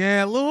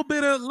 Yeah, a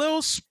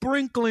little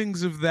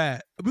sprinklings of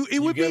that.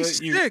 It would be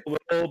sick.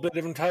 A little bit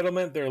of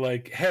entitlement. They're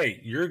like,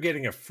 hey, you're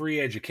getting a free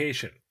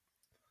education.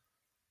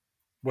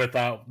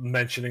 Without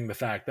mentioning the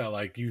fact that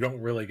like you don't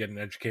really get an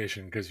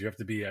education because you have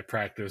to be at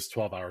practice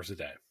 12 hours a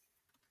day.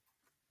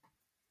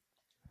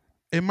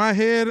 In my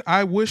head,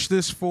 I wish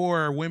this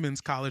for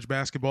women's college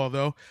basketball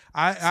though.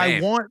 I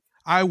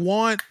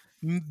want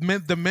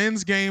the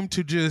men's game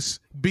to just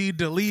be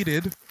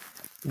deleted.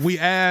 We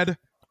add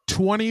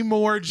 20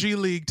 more G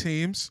League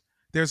teams.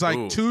 There's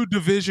like 2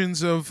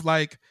 divisions of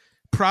like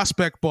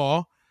prospect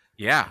ball.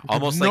 Yeah,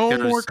 almost no like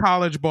there's more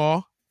college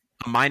ball.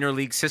 A minor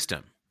league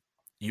system.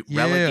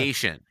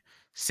 Relegation,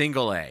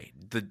 single A,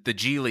 the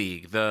G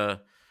League, the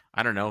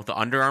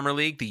Under Armour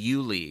League, the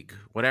U League,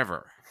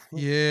 whatever.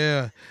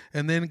 Yeah,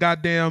 and then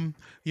goddamn,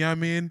 you know what I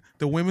mean?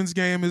 The women's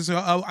game is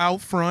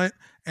out front,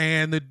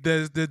 and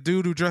the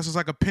dude who dresses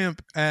like a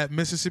pimp at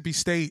Mississippi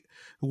State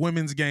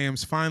women's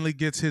games finally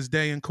gets his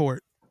day in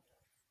court.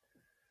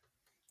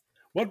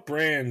 What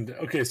brand?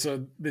 Okay,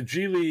 so the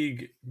G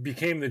League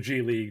became the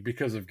G League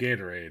because of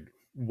Gatorade.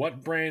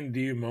 What brand do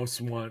you most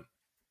want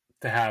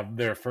to have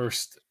their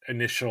first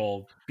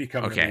initial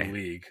become a new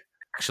league?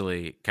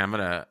 Actually, I'm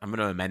gonna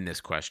amend this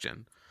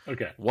question.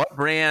 Okay. What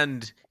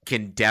brand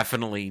can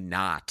definitely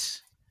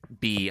not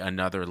be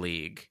another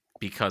league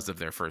because of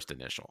their first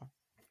initial?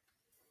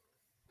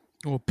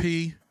 Well,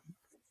 P.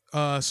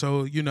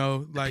 So you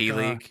know, like P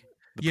League.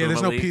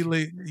 There's no P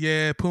League.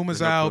 Yeah,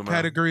 Puma's out. Puma.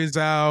 Pedigree's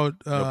out.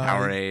 No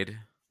Powerade.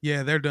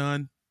 Yeah, they're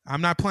done.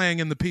 I'm not playing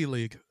in the P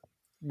League.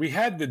 We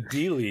had the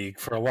D League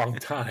for a long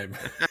time.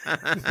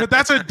 But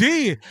that's a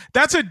D.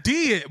 That's a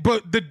D.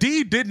 But the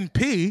D didn't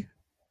P.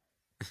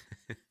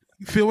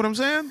 You feel what I'm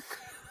saying?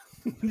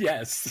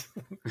 Yes.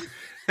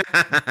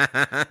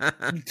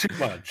 Too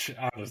much,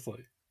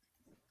 honestly.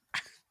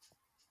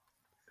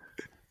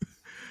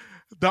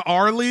 The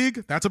R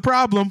League, that's a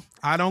problem.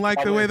 I don't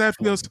like the way that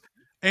feels.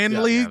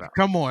 N League,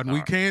 come on.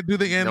 We can't do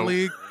the N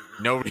League.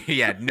 No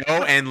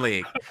N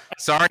League.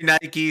 Sorry,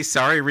 Nike.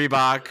 Sorry,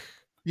 Reebok.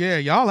 Yeah,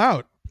 y'all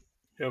out.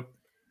 Yep.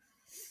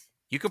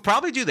 You could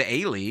probably do the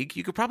A League.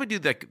 You could probably do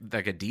like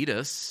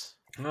Adidas.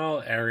 Oh,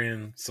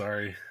 Arian.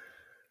 Sorry.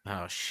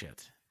 Oh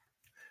shit.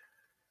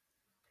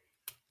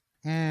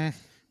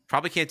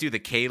 Probably can't do the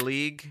K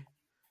League.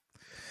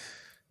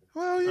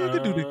 Well, you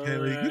could do the K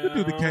League. You could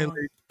do the K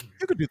League.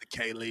 You could do the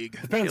K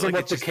League. Depends on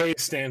what the K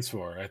stands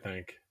for, I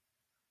think.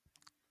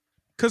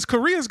 Because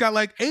Korea's got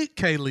like 8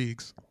 K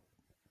Leagues.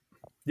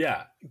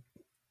 Yeah.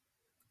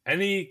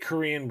 Any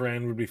Korean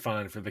brand would be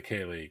fine for the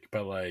K League,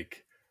 but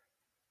like,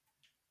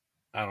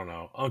 I don't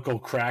know, Uncle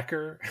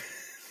Cracker.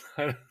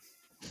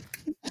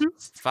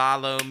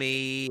 Follow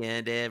me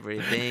and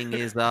everything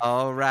is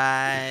all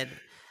right.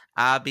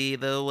 I'll be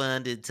the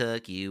one to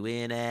tuck you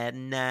in at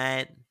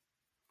night.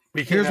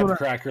 We can't have a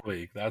Cracker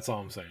League. That's all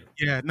I'm saying.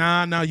 Yeah,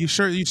 no, you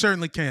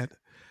certainly can't.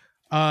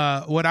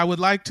 What I would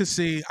like to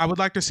see,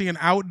 an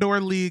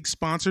outdoor league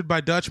sponsored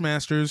by Dutch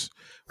Masters,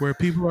 where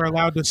people are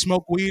allowed to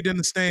smoke weed in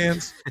the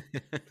stands,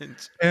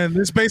 and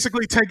this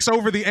basically takes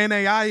over the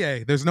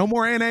NAIA. There's no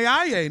more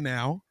NAIA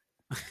now,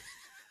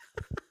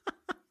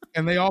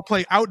 and they all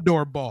play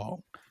outdoor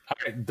ball. All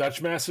right,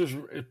 Dutch Masters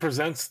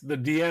presents the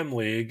DM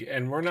League,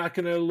 and we're not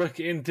going to look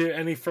into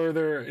any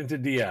further into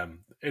DM.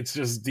 It's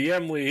just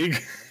DM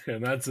League,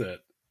 and that's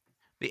it.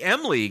 The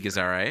M League is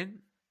all right.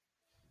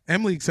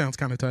 M League sounds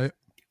kind of tight.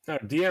 No,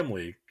 DM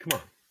League. Come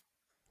on.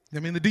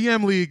 I mean, the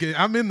DM League,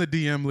 I'm in the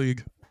DM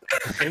League.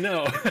 I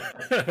know.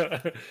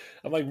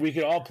 I'm like, we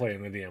could all play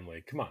in the DM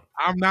League. Come on.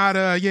 I'm not,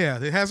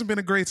 it hasn't been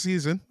a great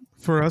season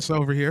for us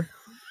over here.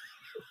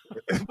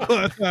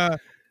 But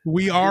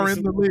we are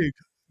in the league.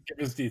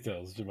 Give us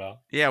details,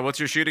 Jamal. Yeah, what's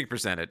your shooting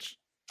percentage?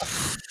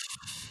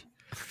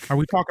 Are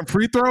we talking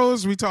free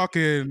throws? We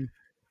talking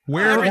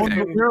where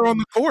on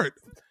the court?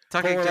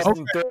 Talking just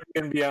 30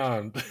 and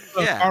beyond.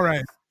 Yeah. All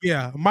right.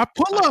 Yeah. My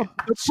pull-up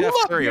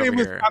game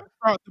is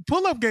strong. The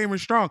pull-up game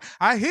is strong.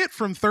 I hit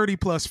from 30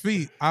 plus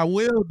feet. I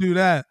will do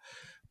that.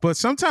 But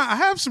sometimes I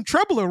have some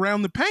trouble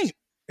around the paint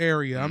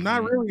area. I'm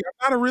not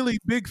a really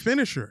big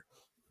finisher.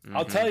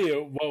 I'll tell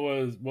you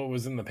what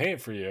was in the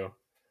paint for you.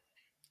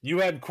 You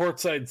had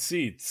courtside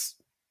seats,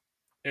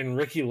 and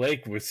Ricky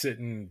Lake was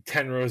sitting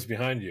 10 rows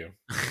behind you.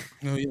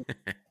 Oh, yeah.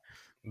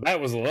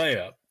 That was a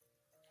layup.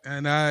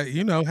 And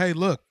hey,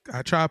 look,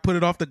 I try to put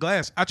it off the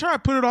glass.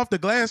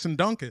 And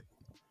dunk it.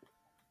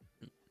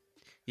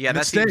 Yeah,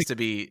 that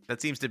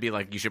seems to be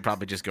like you should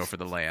probably just go for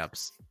the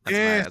layups.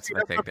 That's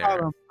my take there.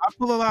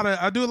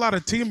 I do a lot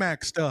of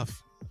T-Mac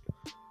stuff.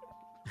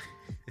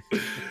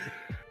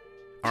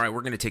 All right,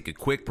 we're going to take a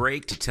quick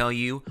break to tell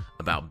you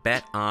about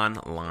Bet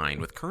Online.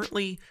 With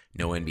currently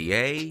no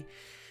NBA,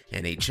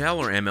 NHL,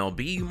 or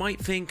MLB, you might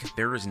think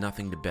there is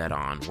nothing to bet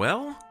on.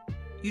 Well,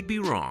 you'd be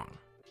wrong.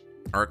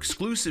 Our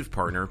exclusive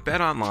partner, Bet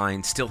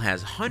Online, still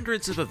has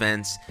hundreds of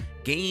events,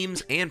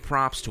 games, and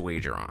props to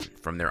wager on.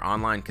 From their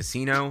online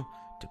casino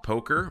to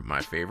poker,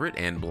 my favorite,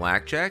 and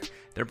blackjack,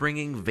 they're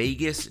bringing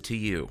Vegas to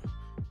you.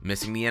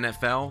 Missing the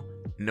NFL?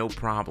 No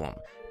problem.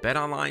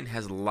 BetOnline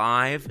has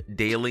live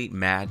daily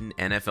Madden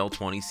NFL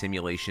 20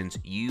 simulations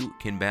you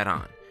can bet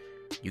on.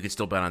 You can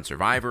still bet on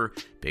Survivor,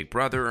 Big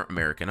Brother,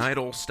 American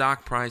Idol,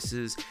 stock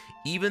prices,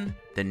 even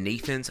the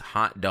Nathan's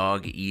Hot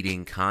Dog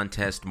Eating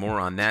Contest. More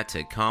on that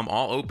to come.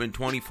 All open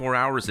 24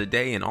 hours a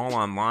day and all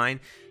online.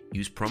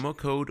 Use promo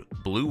code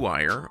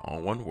BLUEWIRE,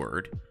 all one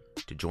word,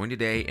 to join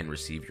today and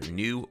receive your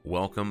new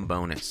welcome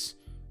bonus.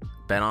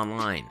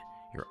 BetOnline,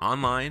 your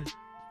online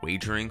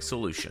wagering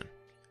solution.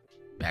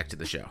 Back to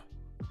the show.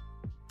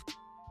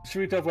 Should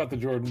we talk about the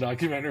Jordan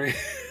documentary?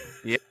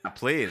 Yeah,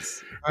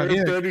 please.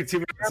 We're 32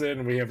 minutes in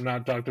and we have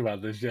not talked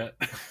about this yet.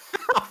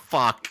 Oh,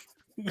 fuck.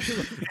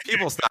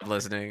 People stop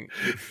listening.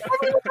 What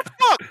the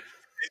fuck?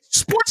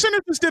 SportsCenter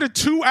just did a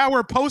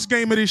 2-hour post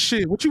game of this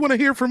shit. What you want to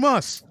hear from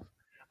us?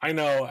 I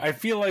know. I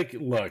feel like,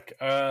 look,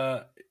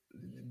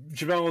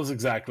 Jamel is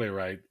exactly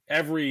right.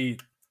 Every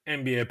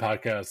NBA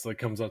podcast that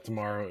comes out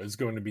tomorrow is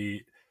going to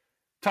be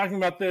talking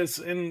about this,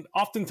 and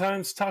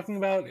oftentimes talking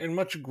about in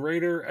much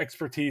greater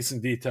expertise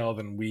and detail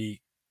than we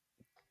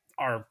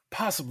are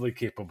possibly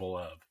capable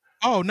of.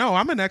 Oh, no,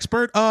 I'm an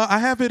expert. I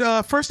have it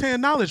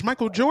firsthand knowledge.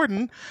 Michael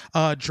Jordan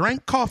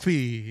drank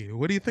coffee.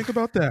 What do you think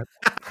about that?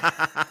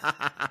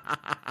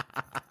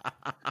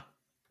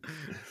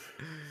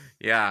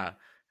 Yeah.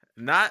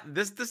 Not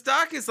this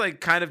doc is like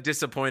kind of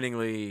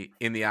disappointingly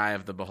in the eye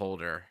of the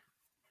beholder.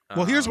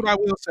 Well, here's what I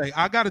will say.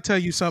 I got to tell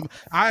you something.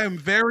 I am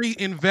very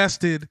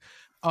invested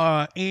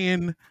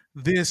in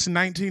this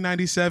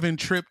 1997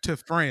 trip to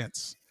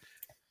France.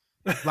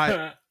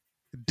 Like,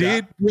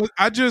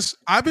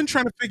 I've been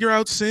trying to figure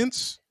out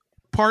since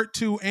part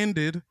 2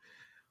 ended,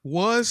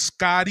 was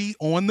Scottie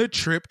on the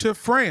trip to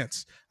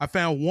France? I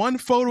found one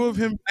photo of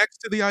him next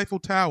to the Eiffel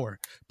Tower,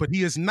 but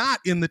he is not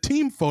in the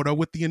team photo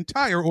with the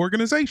entire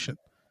organization.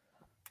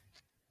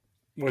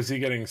 Was he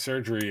getting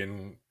surgery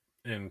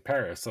in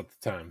Paris at the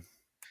time?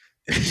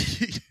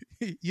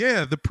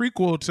 Yeah, the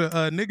prequel to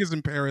Niggas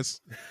in Paris.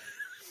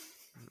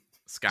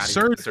 Scottie,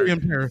 surgery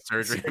in Paris.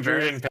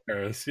 Surgery in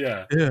Paris.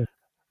 Yeah. Yeah.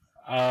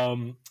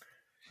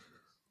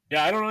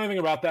 Yeah, I don't know anything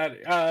about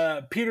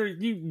that. Peter,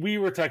 we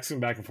were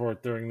texting back and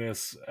forth during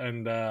this,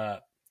 and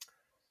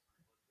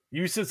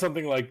you said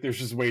something like there's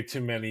just way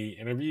too many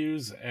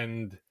interviews,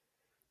 and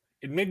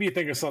it made me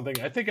think of something.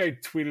 I think I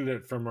tweeted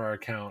it from our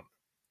account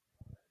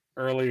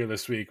earlier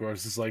this week, where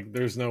it's just like,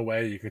 there's no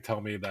way you could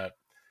tell me that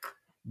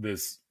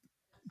this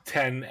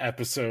 10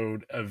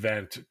 episode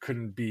event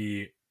couldn't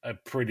be a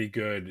pretty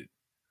good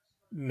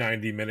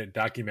 90-minute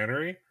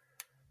documentary.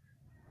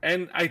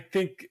 And I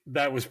think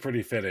that was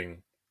pretty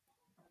fitting,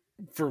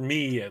 for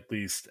me at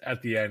least,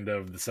 at the end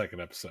of the second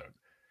episode.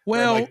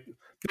 Well, like,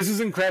 this is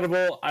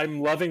incredible.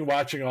 I'm loving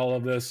watching all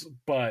of this,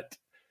 but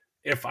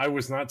if I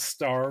was not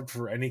starved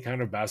for any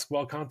kind of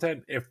basketball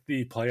content, if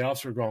the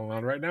playoffs were going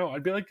on right now,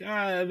 I'd be like,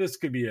 this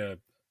could be a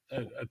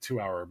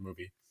 2-hour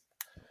movie.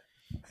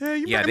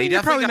 Yeah, they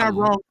definitely not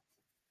wrong.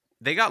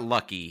 They got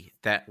lucky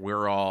that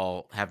we're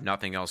all have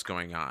nothing else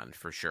going on,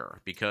 for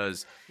sure,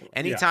 because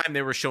anytime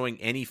they were showing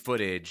any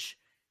footage,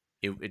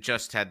 it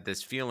just had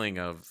this feeling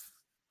of,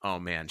 oh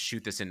man,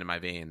 shoot this into my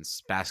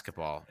veins,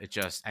 basketball.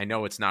 I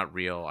know it's not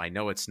real. I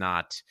know it's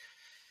not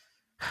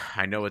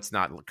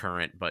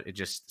current, but it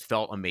just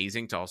felt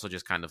amazing to also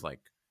just kind of like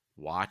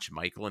watch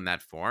Michael in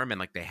that form. And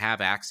like, they have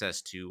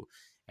access to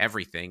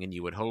everything. And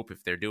you would hope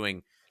if they're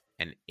doing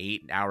an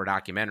 8-hour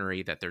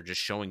documentary that they're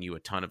just showing you a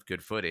ton of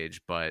good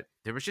footage, but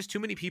there was just too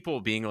many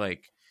people being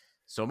like,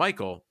 so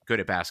Michael, good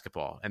at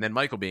basketball. And then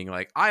Michael being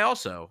like, I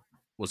also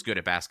was good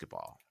at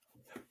basketball.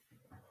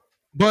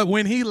 But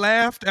when he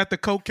laughed at the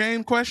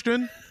cocaine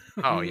question,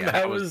 oh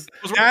yeah,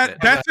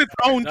 that's its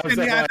own.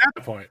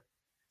 Point.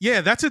 Yeah,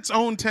 that's its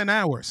own 10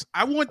 hours.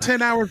 I want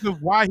 10 hours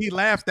of why he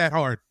laughed that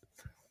hard.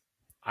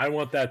 I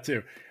want that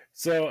too.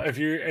 So if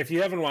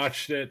you haven't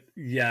watched it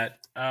yet,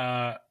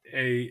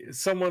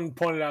 someone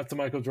pointed out to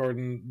Michael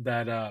Jordan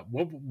that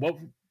what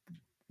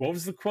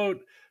was the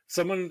quote?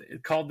 Someone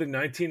called the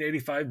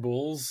 1985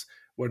 Bulls,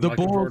 when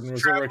Michael Jordan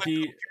was a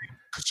rookie,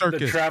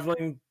 the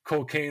traveling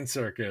cocaine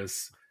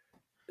circus.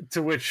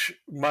 To which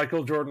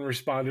Michael Jordan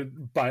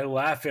responded by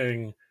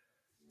laughing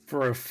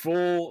for a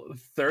full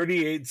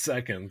 38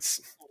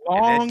 seconds.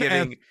 And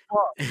then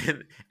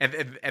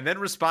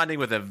responding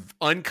with an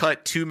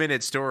uncut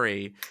 2-minute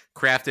story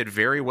crafted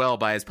very well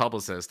by his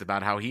publicist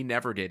about how he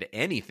never did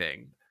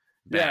anything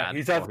bad.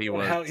 He thought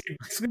how he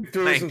basically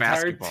threw his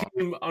entire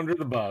team under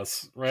the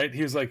bus, right?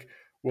 He was like,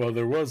 well,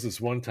 there was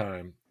this one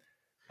time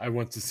I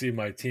went to see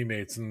my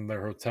teammates in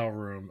their hotel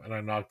room, and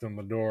I knocked on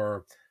the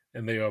door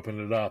and they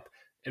opened it up.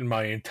 And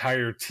my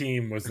entire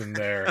team was in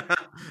there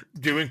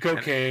doing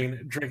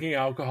cocaine, drinking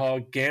alcohol,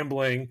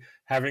 gambling,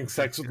 having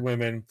sex with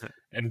women,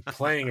 and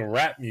playing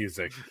rap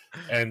music.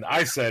 And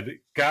I said,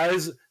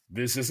 guys,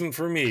 this isn't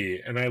for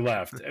me. And I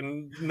left.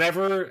 And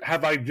never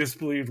have I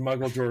disbelieved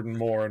Michael Jordan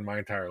more in my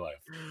entire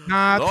life.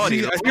 Michael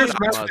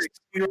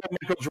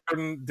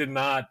Jordan did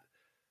not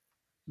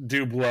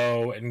do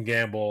blow and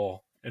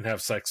gamble and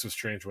have sex with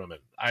strange women.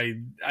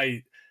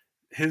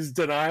 His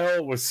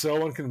denial was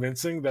so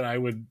unconvincing that I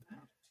would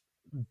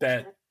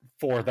bet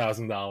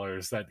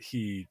 $4,000 that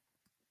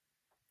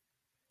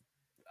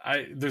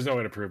there's no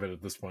way to prove it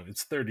at this point.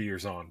 It's 30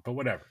 years on, but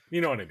whatever.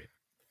 You know what I mean?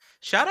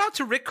 Shout out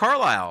to Rick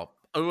Carlisle,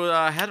 who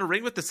had a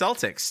ring with the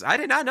Celtics. I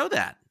did not know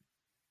that.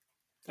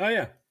 Oh,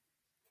 yeah.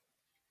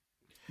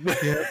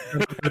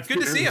 It's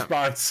good to see him.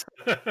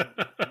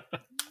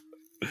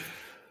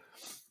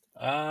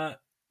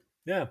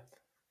 Yeah.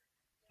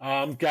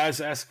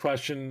 Guys asked a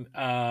question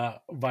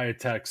via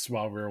text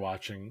while we were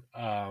watching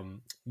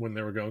when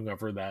they were going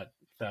over that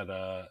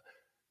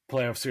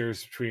playoff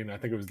series between, I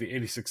think it was the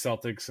 86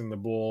 Celtics and the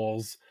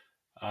Bulls,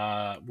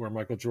 where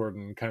Michael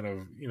Jordan kind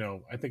of,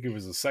 I think he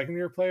was a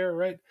second-year player,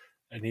 right?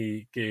 And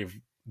he gave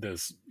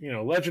this,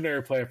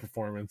 legendary playoff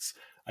performance.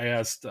 I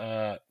asked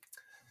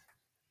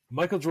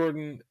Michael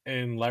Jordan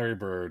and Larry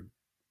Bird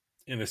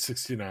in a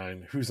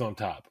 69, who's on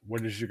top?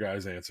 What is your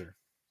guys' answer?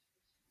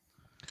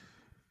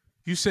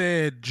 You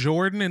said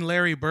Jordan and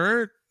Larry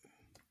Bird?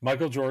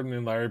 Michael Jordan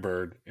and Larry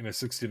Bird in a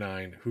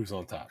 69, who's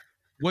on top?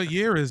 What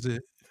year is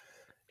it?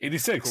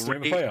 86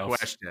 during the playoffs.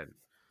 Question.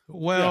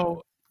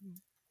 Well, yeah.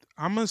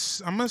 I'm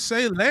gonna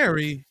say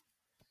Larry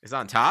is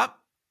on top.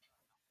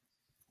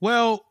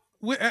 Well,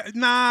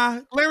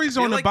 Larry's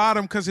on the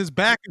bottom because his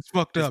back is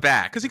fucked up.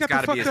 Because he got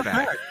the fucked up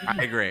back.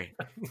 I agree.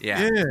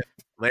 Yeah,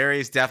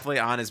 Larry's definitely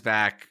on his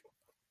back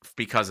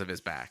because of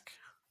his back.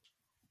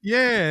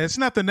 Yeah, it's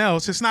nothing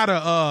else. It's not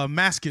a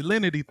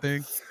masculinity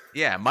thing.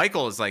 Yeah,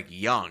 Michael is like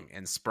young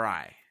and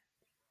spry.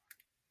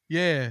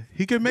 Yeah,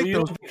 he can make those. You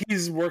don't think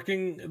he's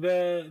working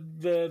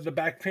the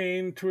back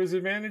pain to his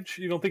advantage?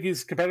 You don't think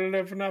he's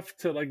competitive enough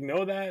to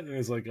know that? And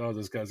he's like, oh,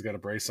 this guy's got a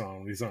brace on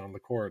when he's on the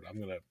court. I'm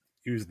gonna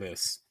use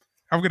this.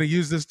 I'm gonna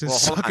use this to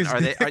suck his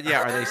dick. Are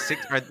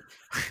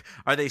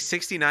they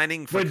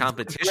 69ing for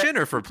competition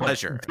or for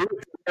pleasure?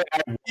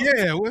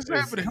 Yeah, what's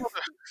happening?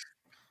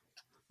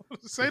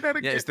 Say that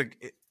again. Yeah,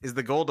 is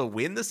the goal to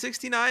win the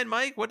 69,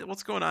 Mike?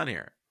 What's going on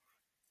here?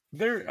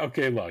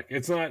 Okay, look,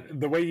 it's not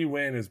the way you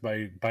win is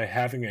by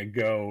having it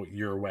go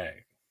your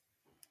way.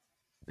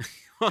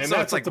 Well, and so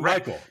that's it's like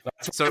Michael.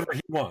 That's whatever he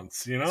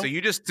wants, So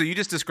you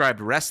just described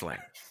wrestling.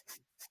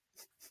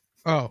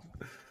 Oh,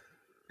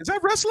 is that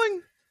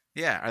wrestling?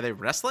 Yeah, are they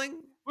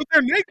wrestling? But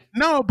they're naked.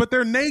 No, but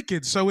they're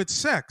naked, so it's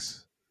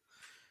sex.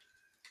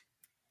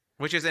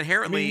 which is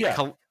inherently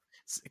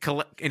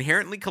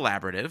inherently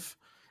collaborative,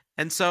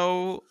 and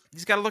so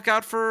he's got to look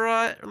out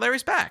for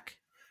Larry's back.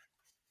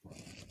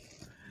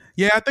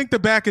 Yeah, I think the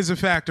back is a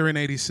factor in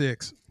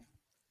 86.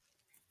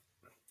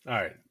 All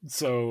right,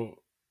 so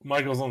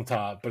Michael's on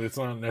top, but it's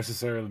not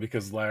necessarily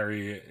because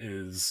Larry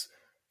is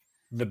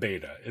the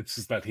beta. It's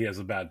just that he has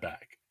a bad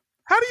back.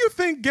 How do you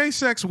think gay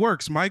sex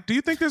works, Mike? Do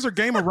you think there's a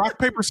game of rock,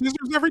 paper,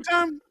 scissors every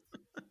time?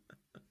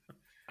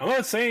 I'm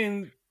not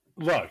saying,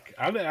 look,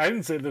 I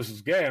didn't say this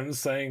was gay. I'm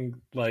just saying,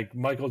 like,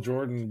 Michael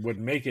Jordan would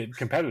make it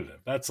competitive.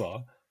 That's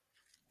all.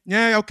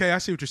 Yeah, okay, I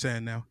see what you're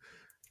saying now.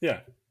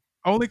 Yeah.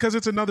 Only because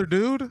it's another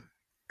dude?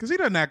 Because he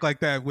doesn't act like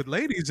that with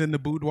ladies in the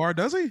boudoir,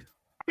 does he?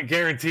 I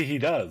guarantee he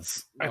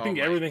does. I think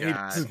everything he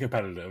does is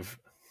competitive.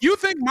 You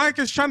think Mike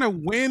is trying to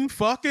win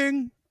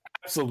fucking?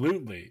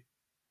 Absolutely.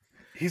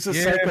 He's a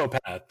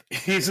psychopath.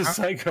 He's a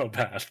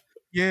psychopath.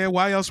 Yeah,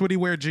 why else would he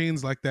wear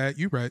jeans like that?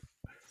 You right.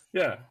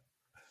 Yeah.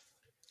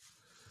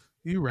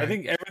 You right. I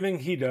think everything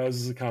he does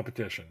is a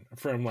competition.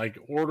 From like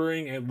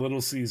ordering at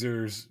Little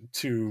Caesars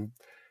to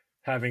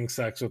having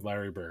sex with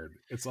Larry Bird.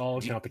 It's all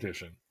a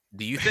competition.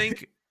 Do you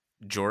think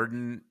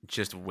Jordan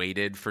just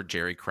waited for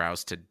Jerry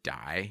Krause to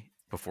die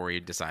before he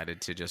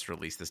decided to just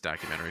release this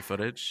documentary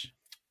footage?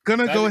 Go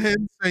ahead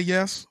and say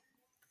yes.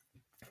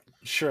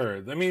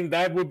 Sure. I mean,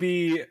 that would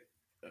be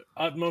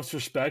utmost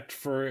respect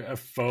for a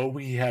foe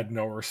he had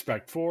no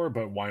respect for,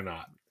 but why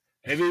not?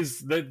 It is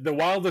the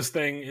wildest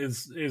thing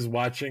is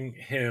watching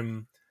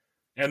him,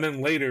 and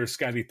then later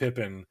Scottie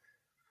Pippen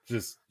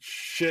just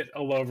shit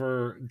all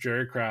over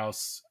Jerry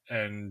Krause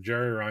and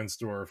Jerry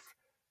Reinsdorf,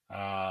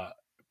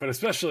 but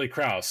especially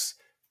Krause.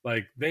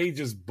 Like, they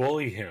just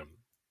bully him,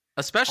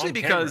 especially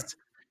because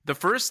the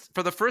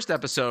first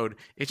episode,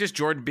 it's just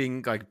Jordan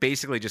being like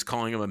basically just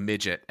calling him a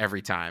midget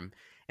every time.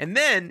 And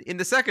then in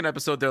the second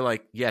episode, they're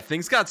like, yeah,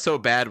 things got so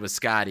bad with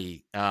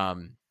Scotty.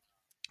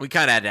 We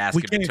kind of had to ask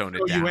him to tone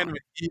it down.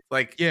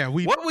 Like,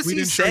 what was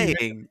he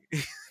saying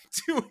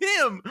to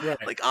him?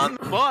 Right. Like on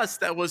the bus,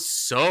 that was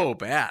so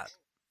bad.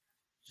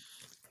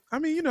 I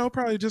mean,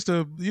 probably just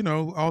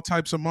all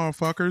types of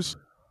motherfuckers.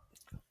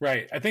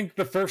 Right. I think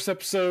the first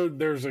episode,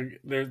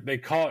 they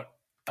caught,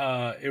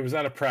 it was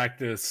at a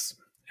practice,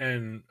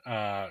 and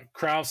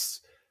Krause,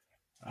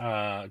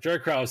 Jerry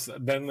Krause,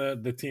 then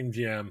the team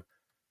GM,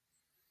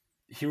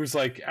 he was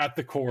like at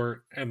the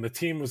court and the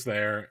team was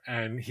there,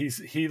 and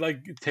he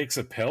like takes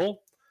a pill,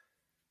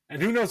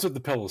 and who knows what the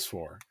pill is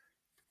for.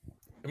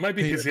 It might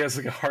be because he has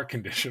like a heart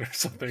condition or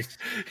something.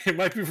 It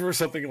might be for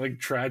something like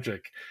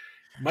tragic.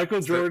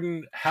 Michael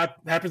Jordan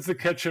happens to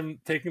catch him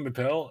taking the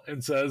pill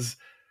and says,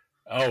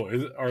 "Oh,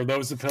 are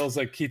those the pills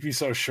that keep you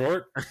so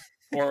short,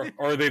 or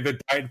are they the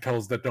diet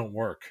pills that don't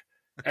work?"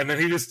 And then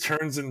he just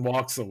turns and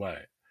walks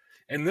away.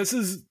 And this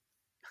is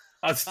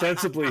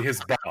ostensibly his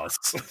boss.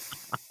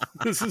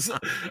 This is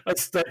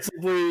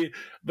ostensibly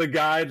the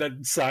guy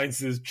that signs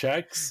his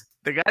checks.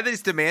 The guy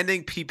that's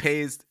demanding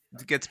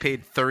gets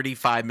paid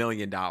 $35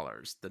 million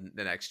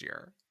the next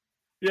year.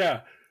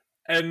 Yeah.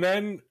 And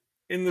then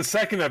in the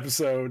second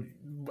episode,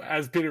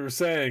 as Peter was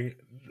saying,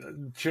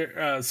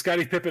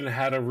 Scottie Pippen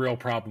had a real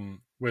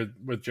problem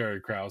with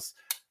Jerry Krause.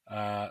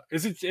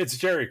 It's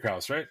Jerry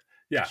Krause, right?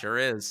 Yeah. Sure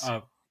is.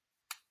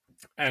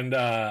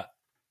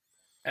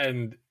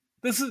 And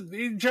this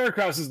is Jerry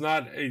Krause is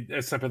not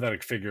a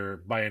sympathetic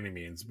figure by any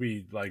means.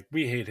 We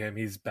hate him.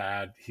 He's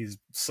bad. He's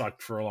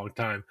sucked for a long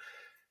time,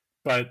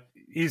 but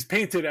he's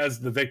painted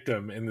as the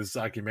victim in this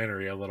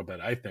documentary a little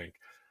bit, I think.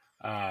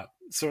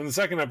 So in the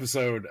second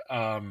episode,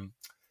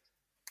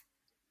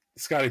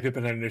 Scottie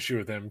Pippen had an issue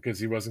with him because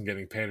he wasn't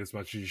getting paid as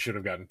much as he should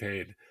have gotten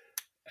paid.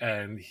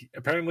 And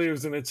apparently it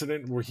was an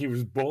incident where he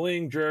was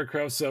bullying Jerry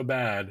Krause so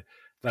bad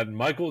that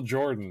Michael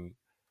Jordan,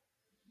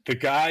 the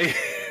guy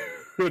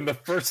who in the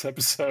first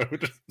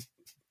episode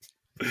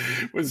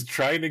was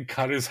trying to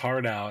cut his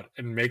heart out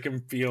and make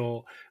him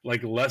feel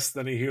like less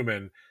than a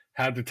human,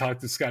 had to talk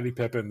to Scottie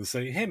Pippen to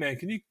say, "Hey man,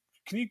 can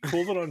you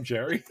cool it on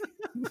Jerry?"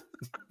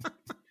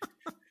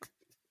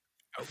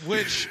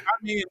 Which, I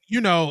mean,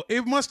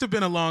 it must have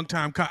been a long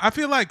time. I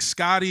feel like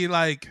Scotty,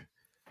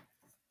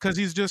 because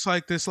he's just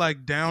like this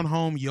down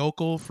home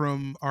yokel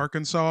from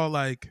Arkansas,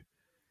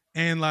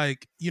 and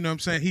you know what I'm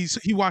saying?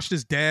 He watched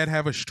his dad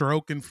have a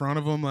stroke in front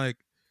of him.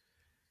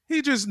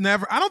 He just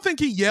never, I don't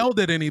think he yelled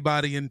at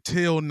anybody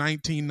until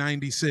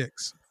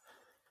 1996.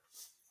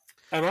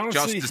 And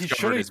honestly, he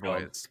should have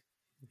voice.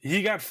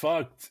 He got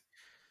fucked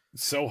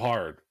so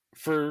hard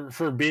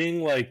for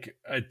being like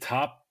a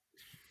top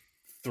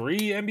 3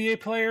 NBA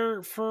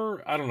player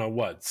for, I don't know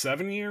what,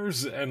 7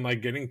 years, and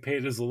getting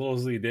paid as little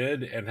as he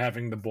did and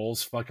having the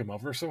Bulls fuck him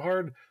over so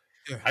hard.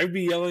 Yeah. I'd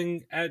be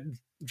yelling at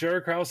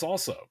Jerry Krause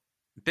also.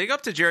 Big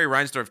up to Jerry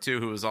Reinsdorf too,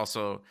 who was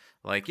also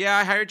like, yeah,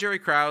 I hired Jerry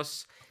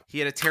Krause. He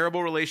had a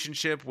terrible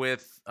relationship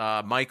with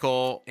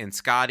Michael and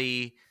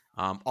Scotty.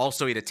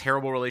 Also, he had a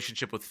terrible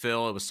relationship with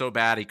Phil. It was so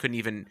bad he couldn't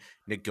even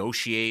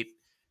negotiate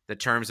the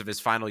terms of his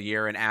final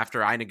year. And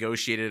after I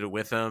negotiated it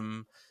with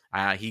him,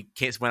 he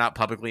went out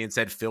publicly and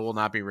said Phil will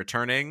not be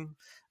returning.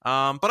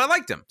 But I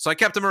liked him, so I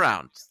kept him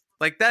around.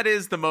 That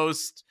is the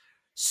most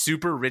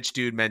super rich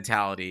dude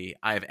mentality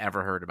I've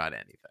ever heard about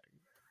anything.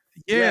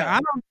 Yeah,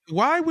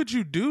 why would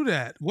you do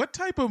that? What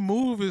type of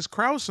move is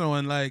Krause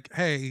on? Like,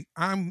 hey,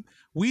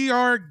 we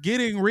are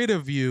getting rid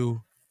of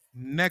you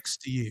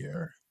next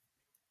year.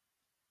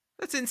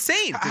 That's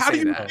insane. How do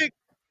you think?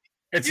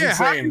 It's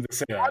insane to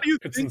say that. How do you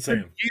it's think insane.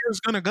 your year's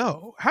gonna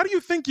go? How do you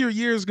think your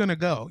year's gonna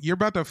go? You're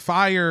about to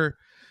fire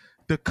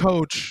the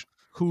coach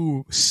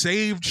who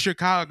saved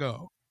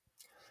Chicago.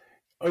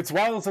 It's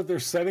wild that they're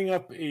setting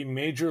up a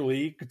major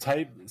league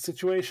type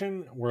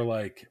situation where,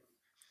 like,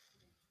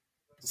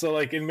 so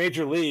like in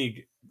Major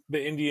League,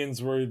 the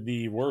Indians were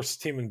the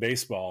worst team in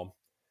baseball,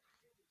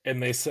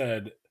 and they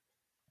said,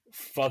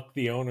 "Fuck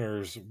the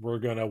owners, we're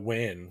gonna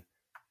win."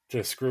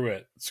 To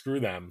screw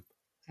them.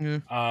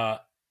 Yeah.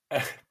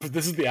 But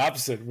this is the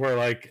opposite, where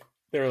like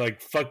they're like,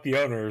 "Fuck the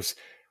owners,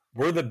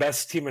 we're the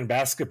best team in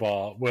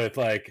basketball with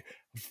like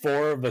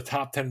 4 of the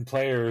top 10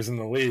 players in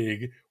the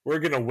league. We're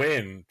gonna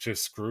win." To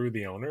screw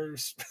the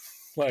owners,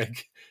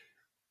 like.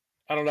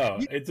 I don't know.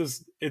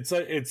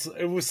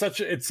 It's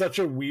such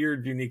a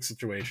weird, unique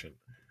situation.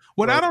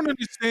 What I don't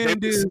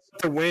understand is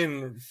to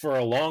win for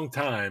a long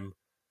time,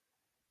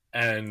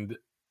 and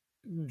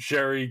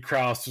Jerry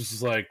Krause was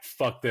just like,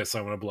 "Fuck this!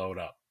 I'm going to blow it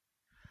up."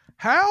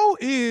 How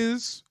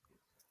is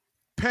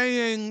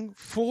paying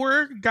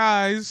 4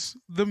 guys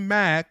the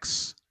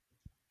max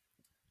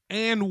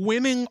and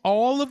winning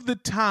all of the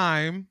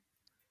time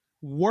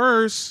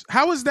worse?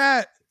 How is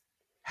that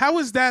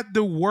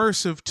the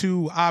worst of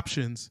 2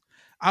 options?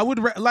 I would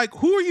like,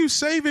 who are you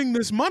saving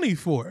this money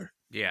for?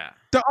 Yeah.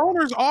 The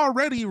owner's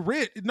already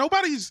rich.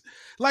 Nobody's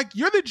like,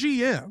 you're the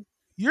GM.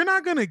 You're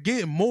not going to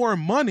get more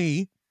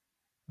money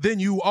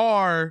than you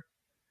are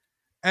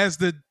as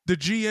the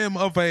GM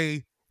of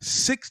a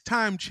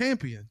 6-time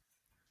champion.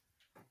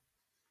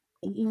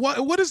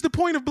 What is the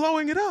point of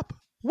blowing it up?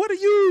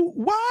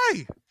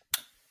 Why?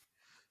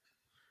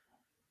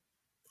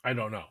 I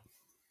don't know.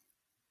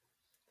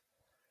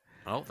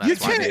 Oh,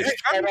 that's why.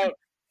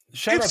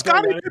 If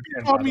Scotty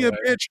called me a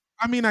bitch,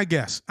 I mean, I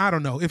guess. I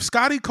don't know. If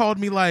Scotty called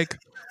me like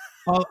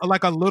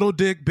a little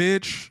dick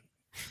bitch,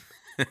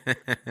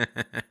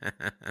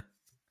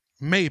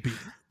 maybe.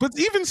 But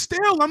even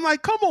still, I'm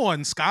like, come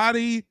on,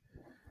 Scotty.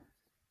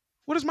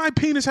 What does my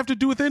penis have to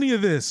do with any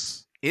of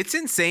this? It's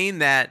insane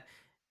that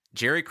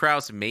Jerry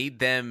Krause made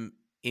them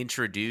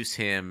introduce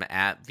him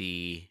at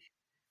the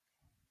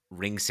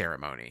ring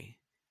ceremony.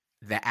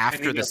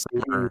 After the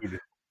summer.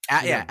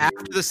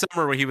 After the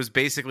summer where he was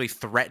basically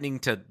threatening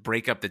to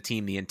break up the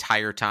team the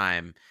entire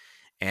time,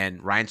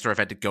 and Reinsdorf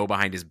had to go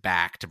behind his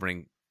back to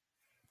bring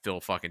Phil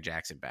fucking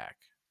Jackson back.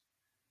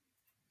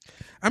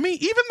 I mean,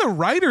 even the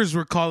writers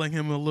were calling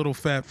him a little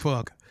fat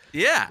fuck.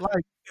 Yeah.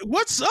 Like,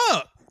 what's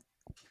up?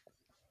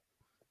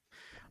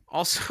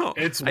 Also,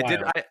 it's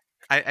wild.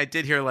 I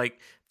did hear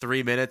like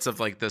 3 minutes of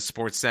like the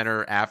Sports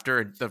Center after,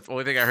 and the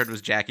only thing I heard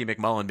was Jackie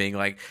McMullen being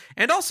like,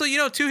 and also,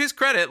 to his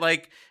credit,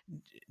 like,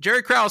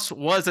 Jerry Krause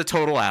was a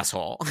total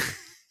asshole.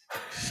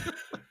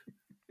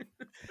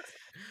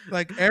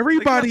 Like,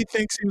 everybody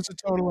thinks he was a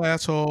total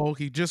asshole.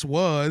 He just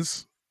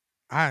was.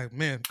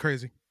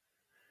 Crazy.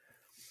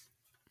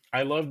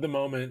 I love the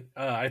moment.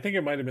 I think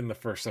it might have been the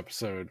first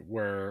episode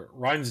where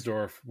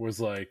Reinsdorf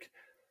was like,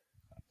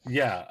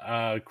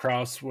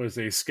 Krause was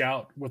a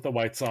scout with the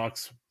White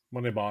Sox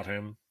when I bought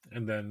him.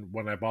 And then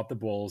when I bought the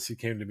Bulls, he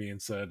came to me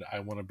and said, "I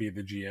want to be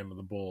the GM of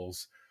the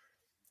Bulls."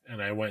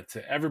 And I went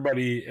to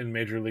everybody in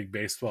Major League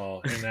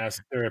Baseball and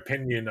asked their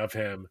opinion of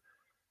him.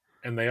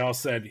 And they all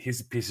said,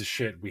 "He's a piece of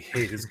shit. We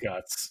hate his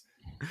guts."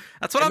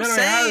 That's what I'm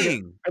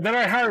saying. And then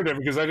I hired him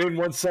because I didn't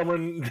want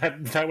someone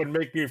that would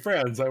make me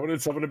friends. I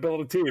wanted someone to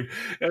build a team.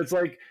 And it's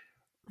like,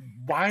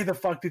 why the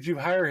fuck did you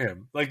hire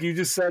him? Like, you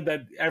just said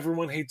that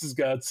everyone hates his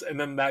guts. And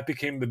then that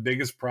became the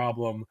biggest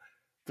problem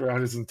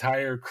throughout his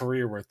entire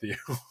career with you.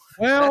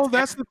 Well,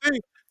 that's the thing.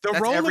 The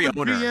role of a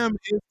owner. GM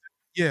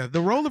is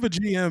the role of a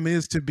GM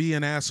is to be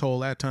an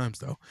asshole at times,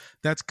 though.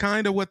 That's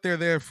kind of what they're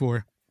there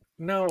for.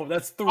 No,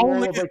 that's the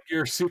role of like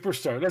your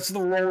superstar. That's the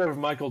role of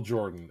Michael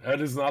Jordan.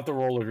 That is not the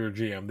role of your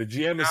GM. The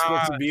GM is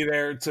supposed to be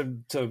there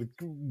to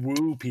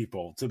woo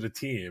people to the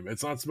team.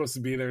 It's not supposed to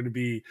be there to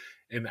be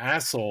an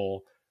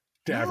asshole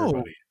to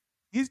everybody.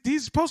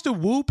 He's supposed to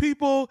woo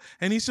people,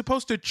 and he's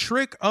supposed to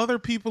trick other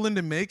people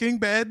into making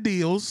bad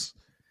deals.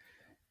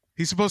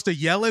 He's supposed to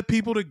yell at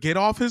people to get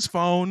off his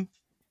phone.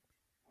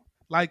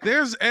 Like,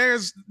 there's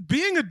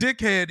being a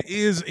dickhead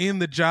is in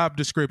the job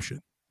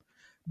description.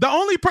 The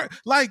only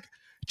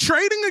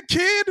trading a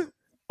kid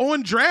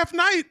on draft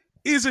night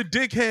is a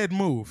dickhead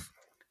move.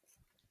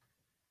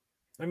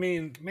 I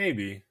mean,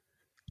 maybe.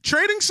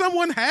 Trading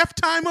someone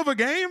halftime of a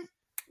game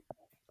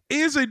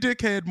is a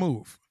dickhead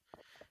move.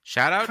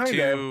 Shout out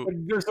to...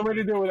 There's a way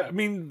to do it. I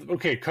mean,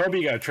 okay,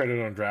 Kobe got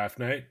traded on draft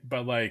night,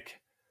 but like,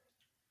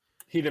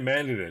 he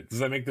demanded it. Does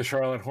that make the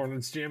Charlotte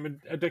Hornets GM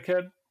a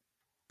dickhead?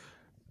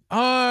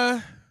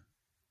 I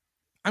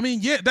mean,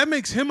 yeah, that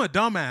makes him a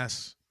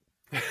dumbass.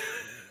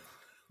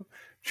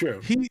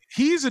 True.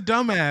 He's a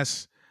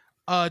dumbass.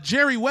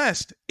 Jerry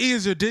West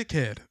is a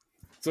dickhead.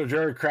 So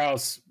Jerry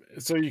Krause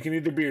So you can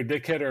either be a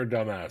dickhead or a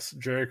dumbass.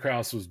 Jerry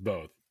Krause was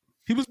both.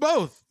 He was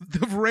both.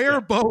 The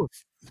rare both.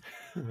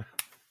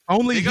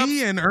 Only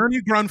he and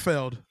Ernie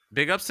Grunfeld.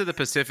 Big ups to the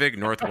Pacific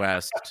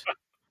Northwest.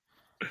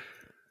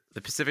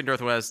 The Pacific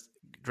Northwest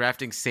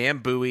drafting Sam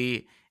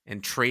Bowie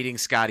and trading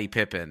Scottie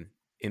Pippen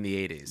in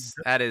the 80s.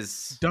 That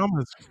is dumb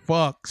as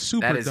fuck.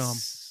 Super dumb.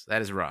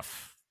 That is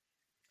rough.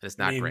 It's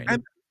not great.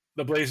 And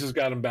the Blazers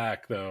got him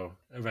back though,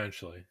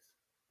 eventually.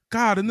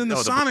 God, and then the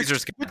Sonics. The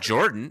Blazers got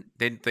Jordan.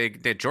 They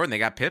Jordan. They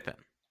got Pippen.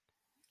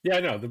 Yeah, I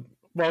know.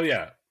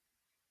 Yeah.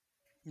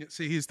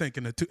 See, he's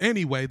thinking it too.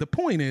 Anyway, the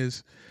point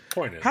is,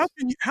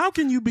 how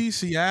can you be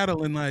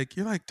Seattle and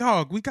you're like,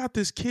 dog, we got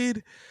this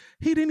kid.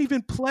 He didn't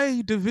even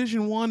play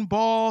Division I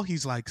ball.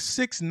 He's like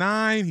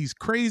 6'9". He's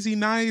crazy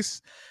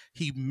nice.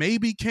 He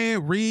maybe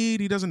can't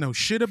read. He doesn't know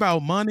shit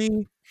about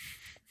money.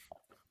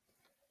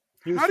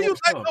 How do you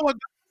let go of?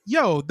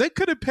 Yo, they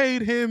could have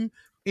paid him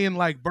in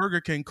Burger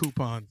King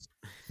coupons.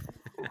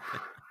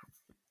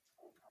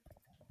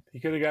 He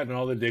could have gotten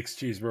all the Dick's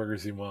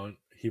cheeseburgers he wanted.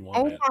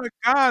 Oh my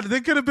God. They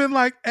could have been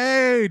like,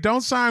 hey,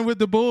 don't sign with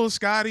the Bulls,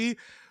 Scotty.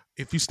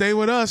 If you stay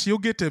with us, you'll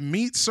get to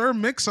meet Sir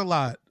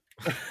Mix-a-Lot.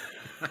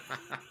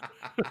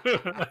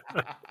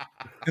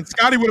 And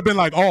Scotty would have been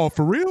like, oh,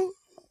 for real?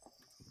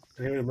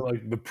 They would have been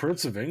like, the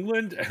Prince of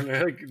England? And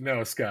they're like,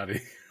 no,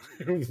 Scotty,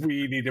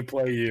 we need to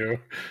play you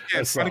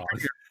a song. Come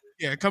here.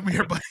 Yeah, come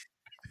here, buddy.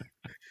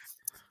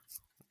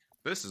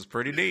 This is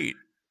pretty neat.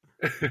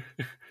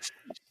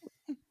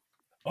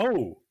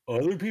 Oh,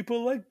 other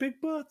people like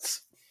big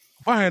butts?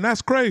 Man,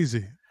 that's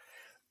crazy.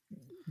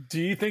 Do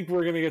you think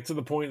we're going to get to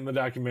the point in the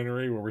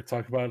documentary where we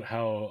talk about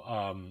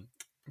how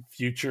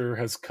Future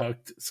has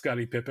cucked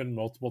Scottie Pippen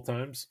multiple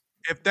times?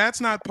 If that's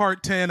not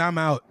part 10, I'm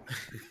out.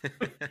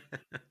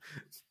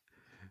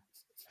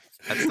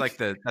 That's like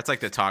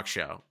the talk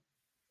show.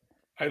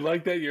 I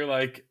like that you're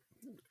like,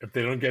 if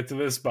they don't get to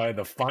this by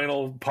the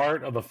final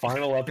part of the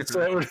final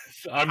episode,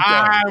 I'm done.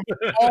 I'm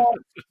off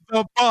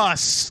the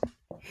bus.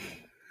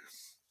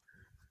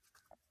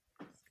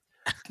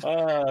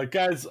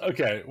 Guys,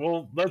 okay,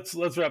 well, let's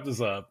wrap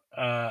this up.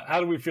 How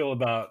do we feel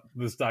about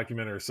this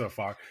documentary so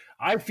far?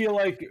 I feel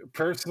like,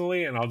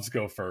 personally, and I'll just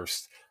go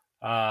first.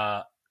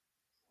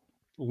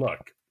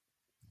 Look,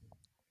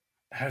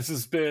 has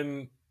this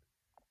been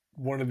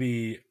one of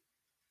the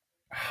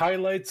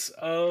highlights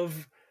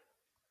of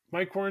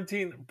my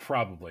quarantine?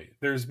 Probably.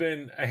 There's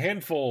been a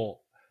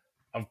handful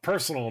of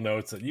personal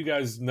notes that you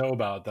guys know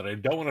about that I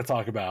don't want to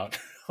talk about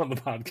on the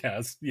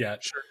podcast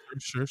yet.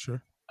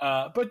 Sure.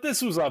 But this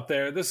was up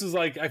there. This is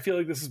I feel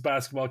like this is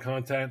basketball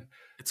content.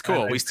 It's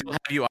cool. We still have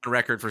you on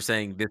record for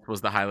saying this was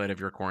the highlight of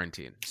your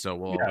quarantine. So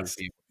we'll always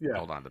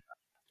hold on to that.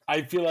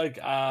 I feel like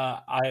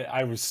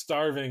I was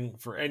starving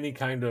for any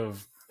kind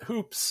of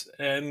hoops,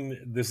 and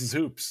this is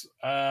hoops.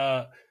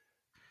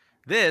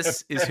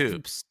 This is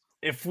hoops.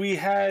 If we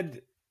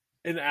had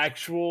an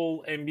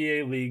actual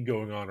NBA league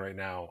going on right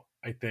now,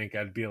 I think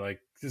I'd be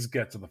like, just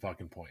get to the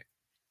fucking point.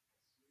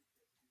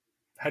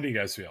 How do you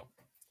guys feel?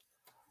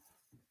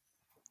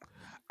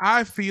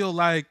 I feel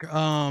like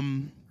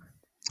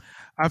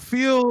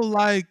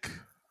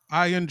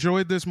I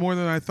enjoyed this more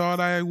than I thought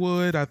I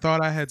would. I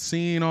thought I had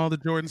seen all the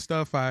Jordan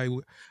stuff I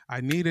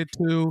needed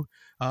to.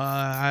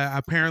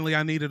 Apparently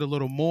I needed a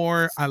little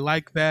more. I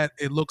like that.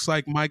 It looks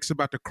like Mike's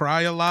about to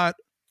cry a lot.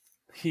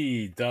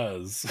 He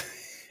does.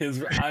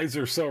 His eyes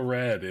are so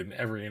red in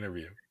every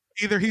interview.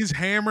 Either he's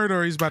hammered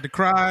or he's about to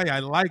cry. I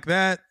like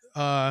that.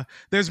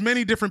 There's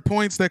many different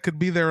points that could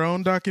be their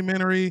own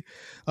documentary.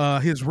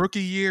 His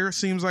rookie year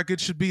seems like it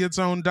should be its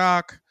own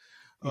doc.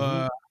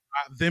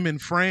 Them in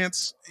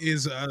France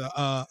is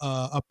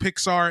a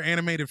Pixar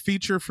animated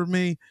feature for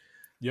me.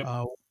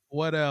 Yep.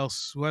 What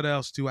else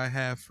do I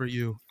have for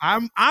you?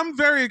 I'm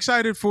very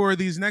excited for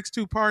these next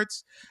two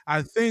parts.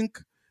 I think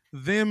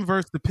them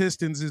versus the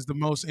Pistons is the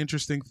most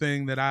interesting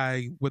thing that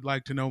I would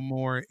like to know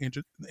more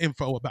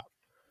info about.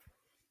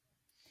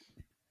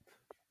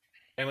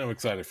 And I'm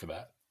excited for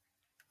that.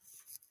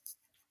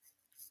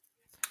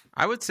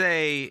 I would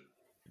say,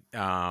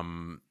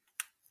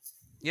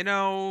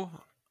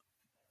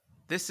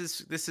 this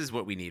is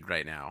what we need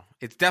right now.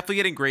 It's definitely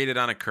getting graded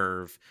on a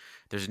curve.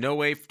 There's no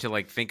way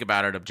to think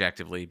about it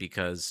objectively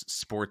because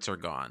sports are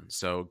gone.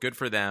 So good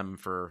for them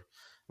for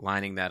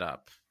lining that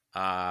up.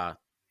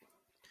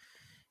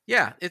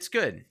 Yeah, it's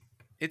good.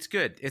 It's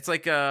good. It's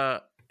like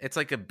a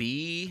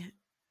B,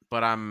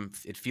 but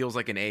it feels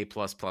like an A+++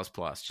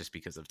 just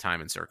because of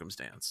time and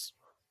circumstance.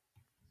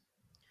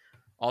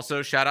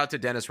 Also, shout out to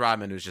Dennis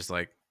Rodman, who's just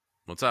like,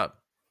 "What's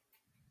up?"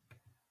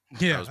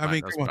 Yeah, that was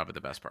probably the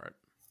best part.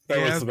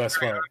 That was the best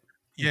part.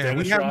 Yeah,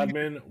 Dennis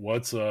Rodman,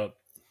 what's up?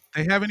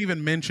 They haven't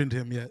even mentioned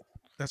him yet.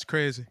 That's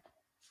crazy.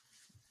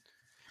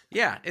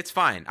 Yeah, it's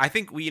fine. I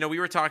think we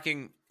were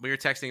texting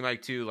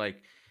Mike too.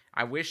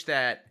 I wish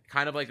that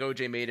kind of like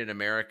OJ Made in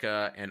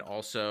America, and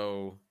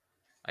also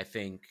I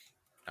think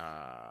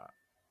that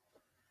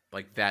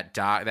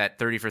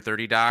 30 for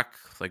 30 doc,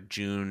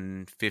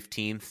 June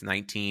 15th,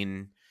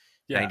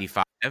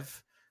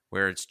 1995,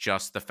 where it's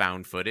just the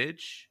found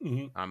footage.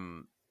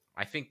 Mm-hmm.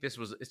 I think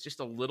it's just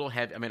a little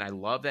heavy. I mean, I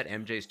love that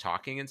MJ's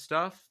talking and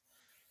stuff,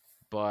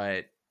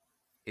 but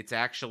it's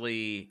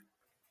actually,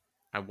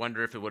 I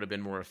wonder if it would have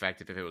been more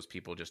effective if it was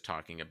people just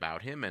talking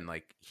about him, and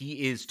like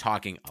he is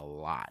talking a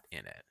lot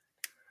in it.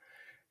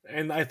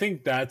 And I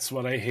think that's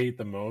what I hate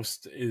the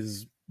most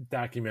is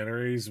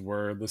documentaries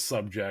where the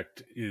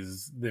subject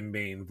is the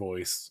main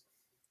voice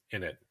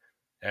in it.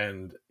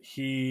 And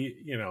he,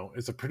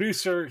 as a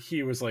producer,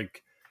 he was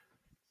like,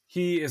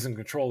 he is in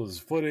control of his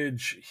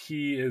footage.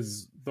 He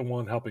is the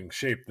one helping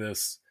shape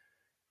this.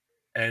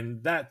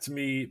 And that to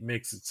me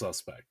makes it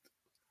suspect.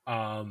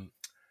 The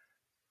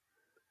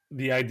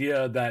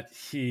idea that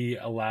he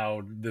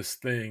allowed this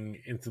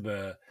thing into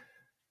the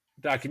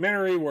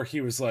documentary where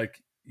he was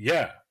like,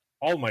 yeah,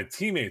 all my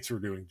teammates were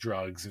doing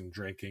drugs and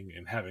drinking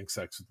and having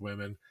sex with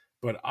women,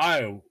 but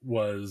I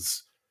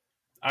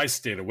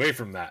stayed away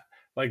from that.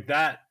 Like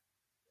that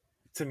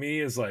to me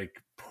is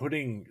like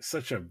putting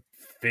such a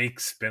fake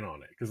spin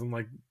on it. Cause I'm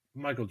like,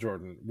 Michael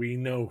Jordan, we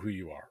know who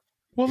you are.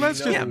 Well,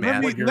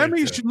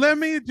 let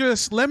me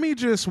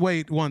just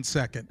wait 1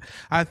 second.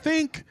 I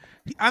think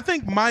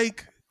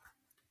Mike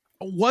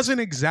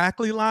wasn't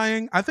exactly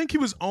lying. I think he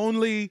was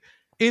only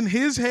in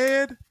his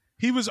head.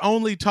 He was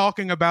only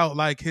talking about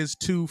like his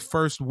 2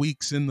 first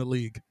weeks in the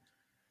league.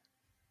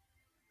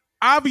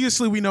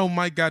 Obviously, we know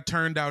Mike got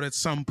turned out at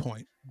some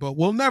point, but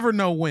we'll never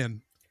know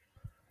when.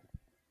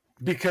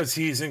 Because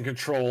he's in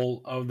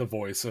control of the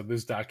voice of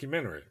this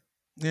documentary.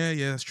 Yeah,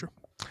 that's true.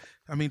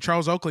 I mean,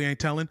 Charles Oakley ain't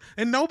telling,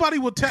 and nobody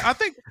will tell.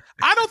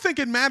 I don't think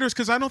it matters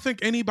because I don't think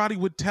anybody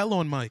would tell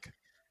on Mike.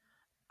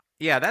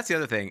 Yeah, that's the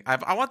other thing.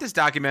 I want this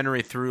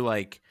documentary through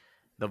like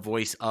the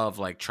voice of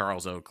like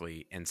Charles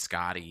Oakley and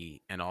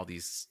Scotty and all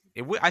these.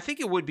 I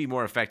think it would be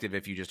more effective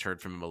if you just heard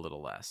from him a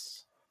little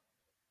less.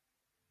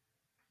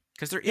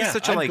 Because there is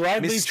such a like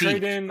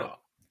mystique.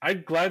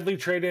 I'd gladly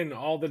trade in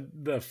all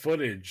the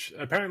footage.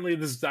 Apparently,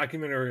 this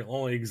documentary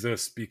only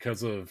exists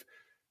because of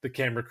the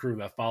camera crew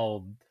that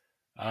followed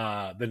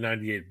the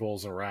 98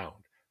 Bulls around.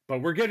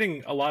 But we're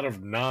getting a lot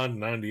of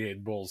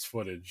non-98 Bulls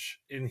footage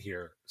in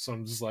here. So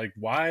I'm just like,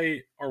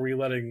 why are we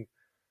letting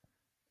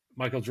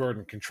Michael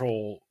Jordan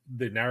control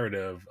the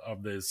narrative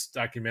of this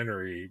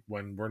documentary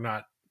when we're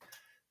not,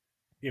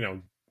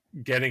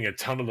 getting a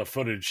ton of the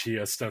footage he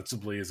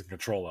ostensibly is in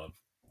control of?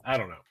 I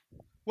don't know.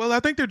 Well,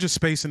 I think they're just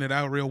spacing it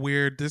out real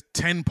weird. There's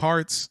 10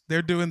 parts.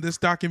 They're doing this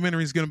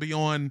documentary is going to be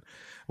on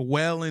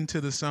well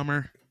into the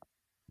summer.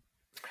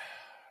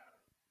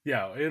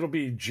 Yeah, it'll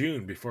be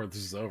June before this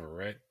is over,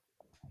 right?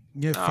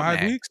 Yeah,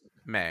 5 weeks.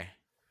 May.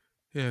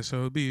 Yeah, so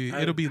it'll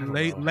be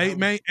late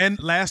May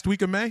and last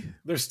week of May.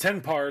 There's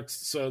 10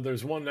 parts, so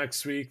there's one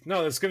next week.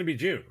 No, it's going to be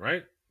June,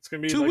 right? It's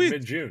going to be 2 like weeks.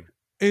 mid-June.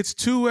 It's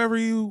 2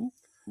 every weekend.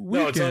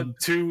 No, it's on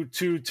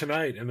two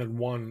tonight and then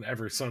 1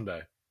 every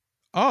Sunday.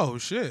 Oh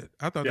shit!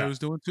 I thought they was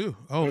doing 2.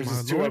 Oh There's my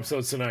just 2 Lord.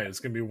 episodes tonight. It's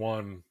going to be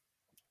 1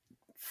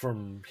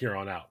 from here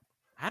on out.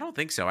 I don't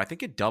think so. I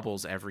think it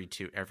doubles every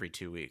 2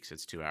 weeks.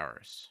 It's 2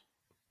 hours.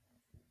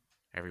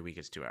 Every week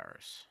it's 2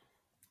 hours.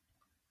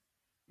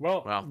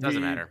 Well,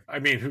 doesn't matter. I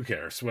mean, who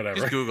cares? Whatever.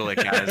 Just Google it,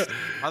 guys.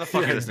 How the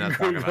fuck is not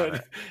talking about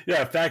it?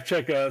 Yeah, fact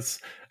check us.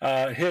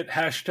 Hit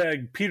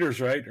hashtag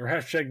Peter's right or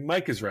hashtag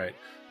Mike is right.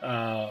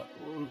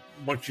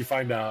 Once you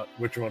find out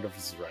which one of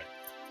us is right.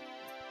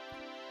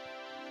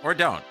 Or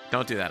don't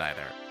do that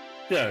either.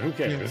 Yeah, who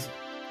cares?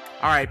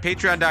 All right,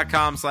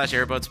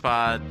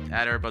 patreon.com/airboatspod,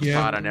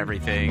 @airboatspod on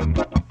everything.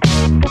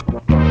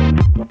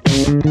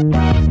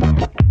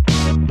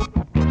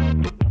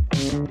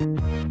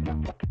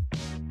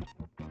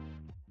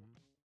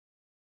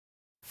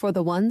 For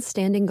the ones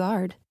standing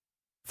guard,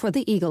 for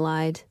the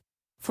eagle-eyed,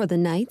 for the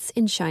knights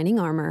in shining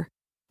armor,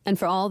 and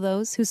for all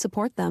those who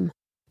support them,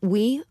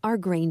 we are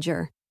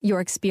Grainger, your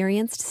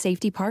experienced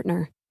safety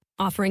partner,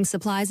 offering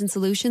supplies and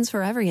solutions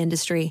for every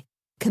industry,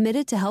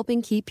 committed to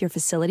helping keep your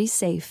facilities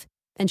safe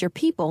and your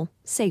people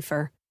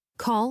safer.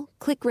 Call,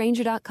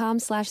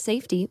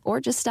 clickgrainger.com/safety,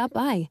 or just stop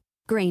by.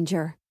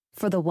 Grainger,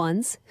 for the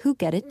ones who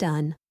get it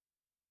done.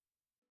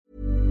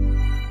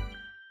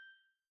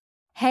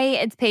 Hey,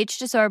 it's Paige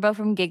DeSorbo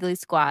from Giggly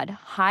Squad.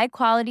 High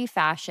quality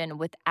fashion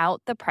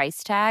without the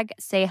price tag.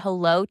 Say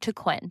hello to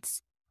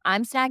Quince.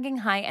 I'm snagging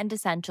high-end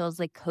essentials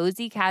like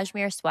cozy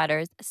cashmere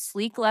sweaters,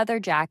 sleek leather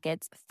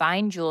jackets,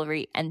 fine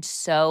jewelry, and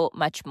so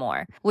much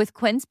more. With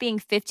Quince being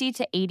 50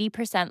 to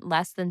 80%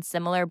 less than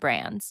similar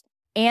brands.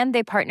 And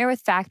they partner with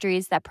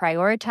factories that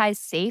prioritize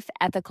safe,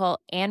 ethical,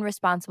 and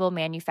responsible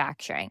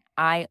manufacturing.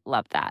 I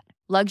love that.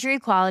 Luxury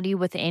quality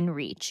within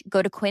reach.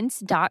 Go to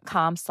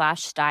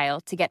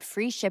quince.com/style to get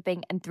free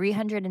shipping and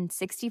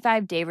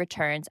 365-day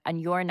returns on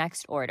your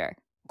next order.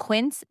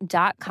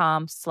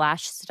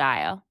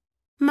 Quince.com/style.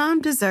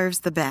 Mom deserves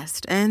the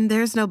best, and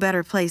there's no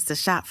better place to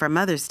shop for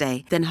Mother's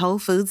Day than Whole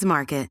Foods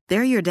Market.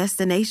 They're your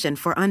destination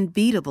for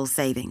unbeatable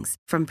savings,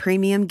 from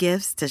premium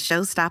gifts to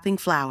show-stopping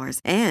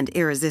flowers and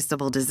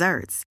irresistible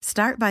desserts.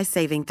 Start by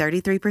saving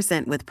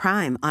 33% with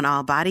Prime on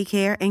all body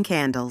care and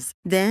candles.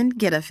 Then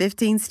get a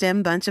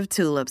 15-stem bunch of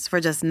tulips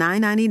for just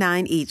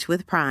 $9.99 each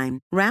with Prime.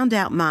 Round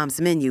out Mom's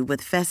menu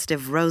with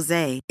festive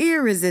rosé,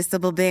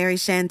 irresistible berry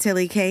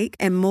chantilly cake,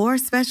 and more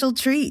special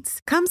treats.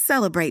 Come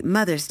celebrate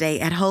Mother's Day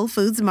at Whole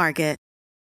Foods Market.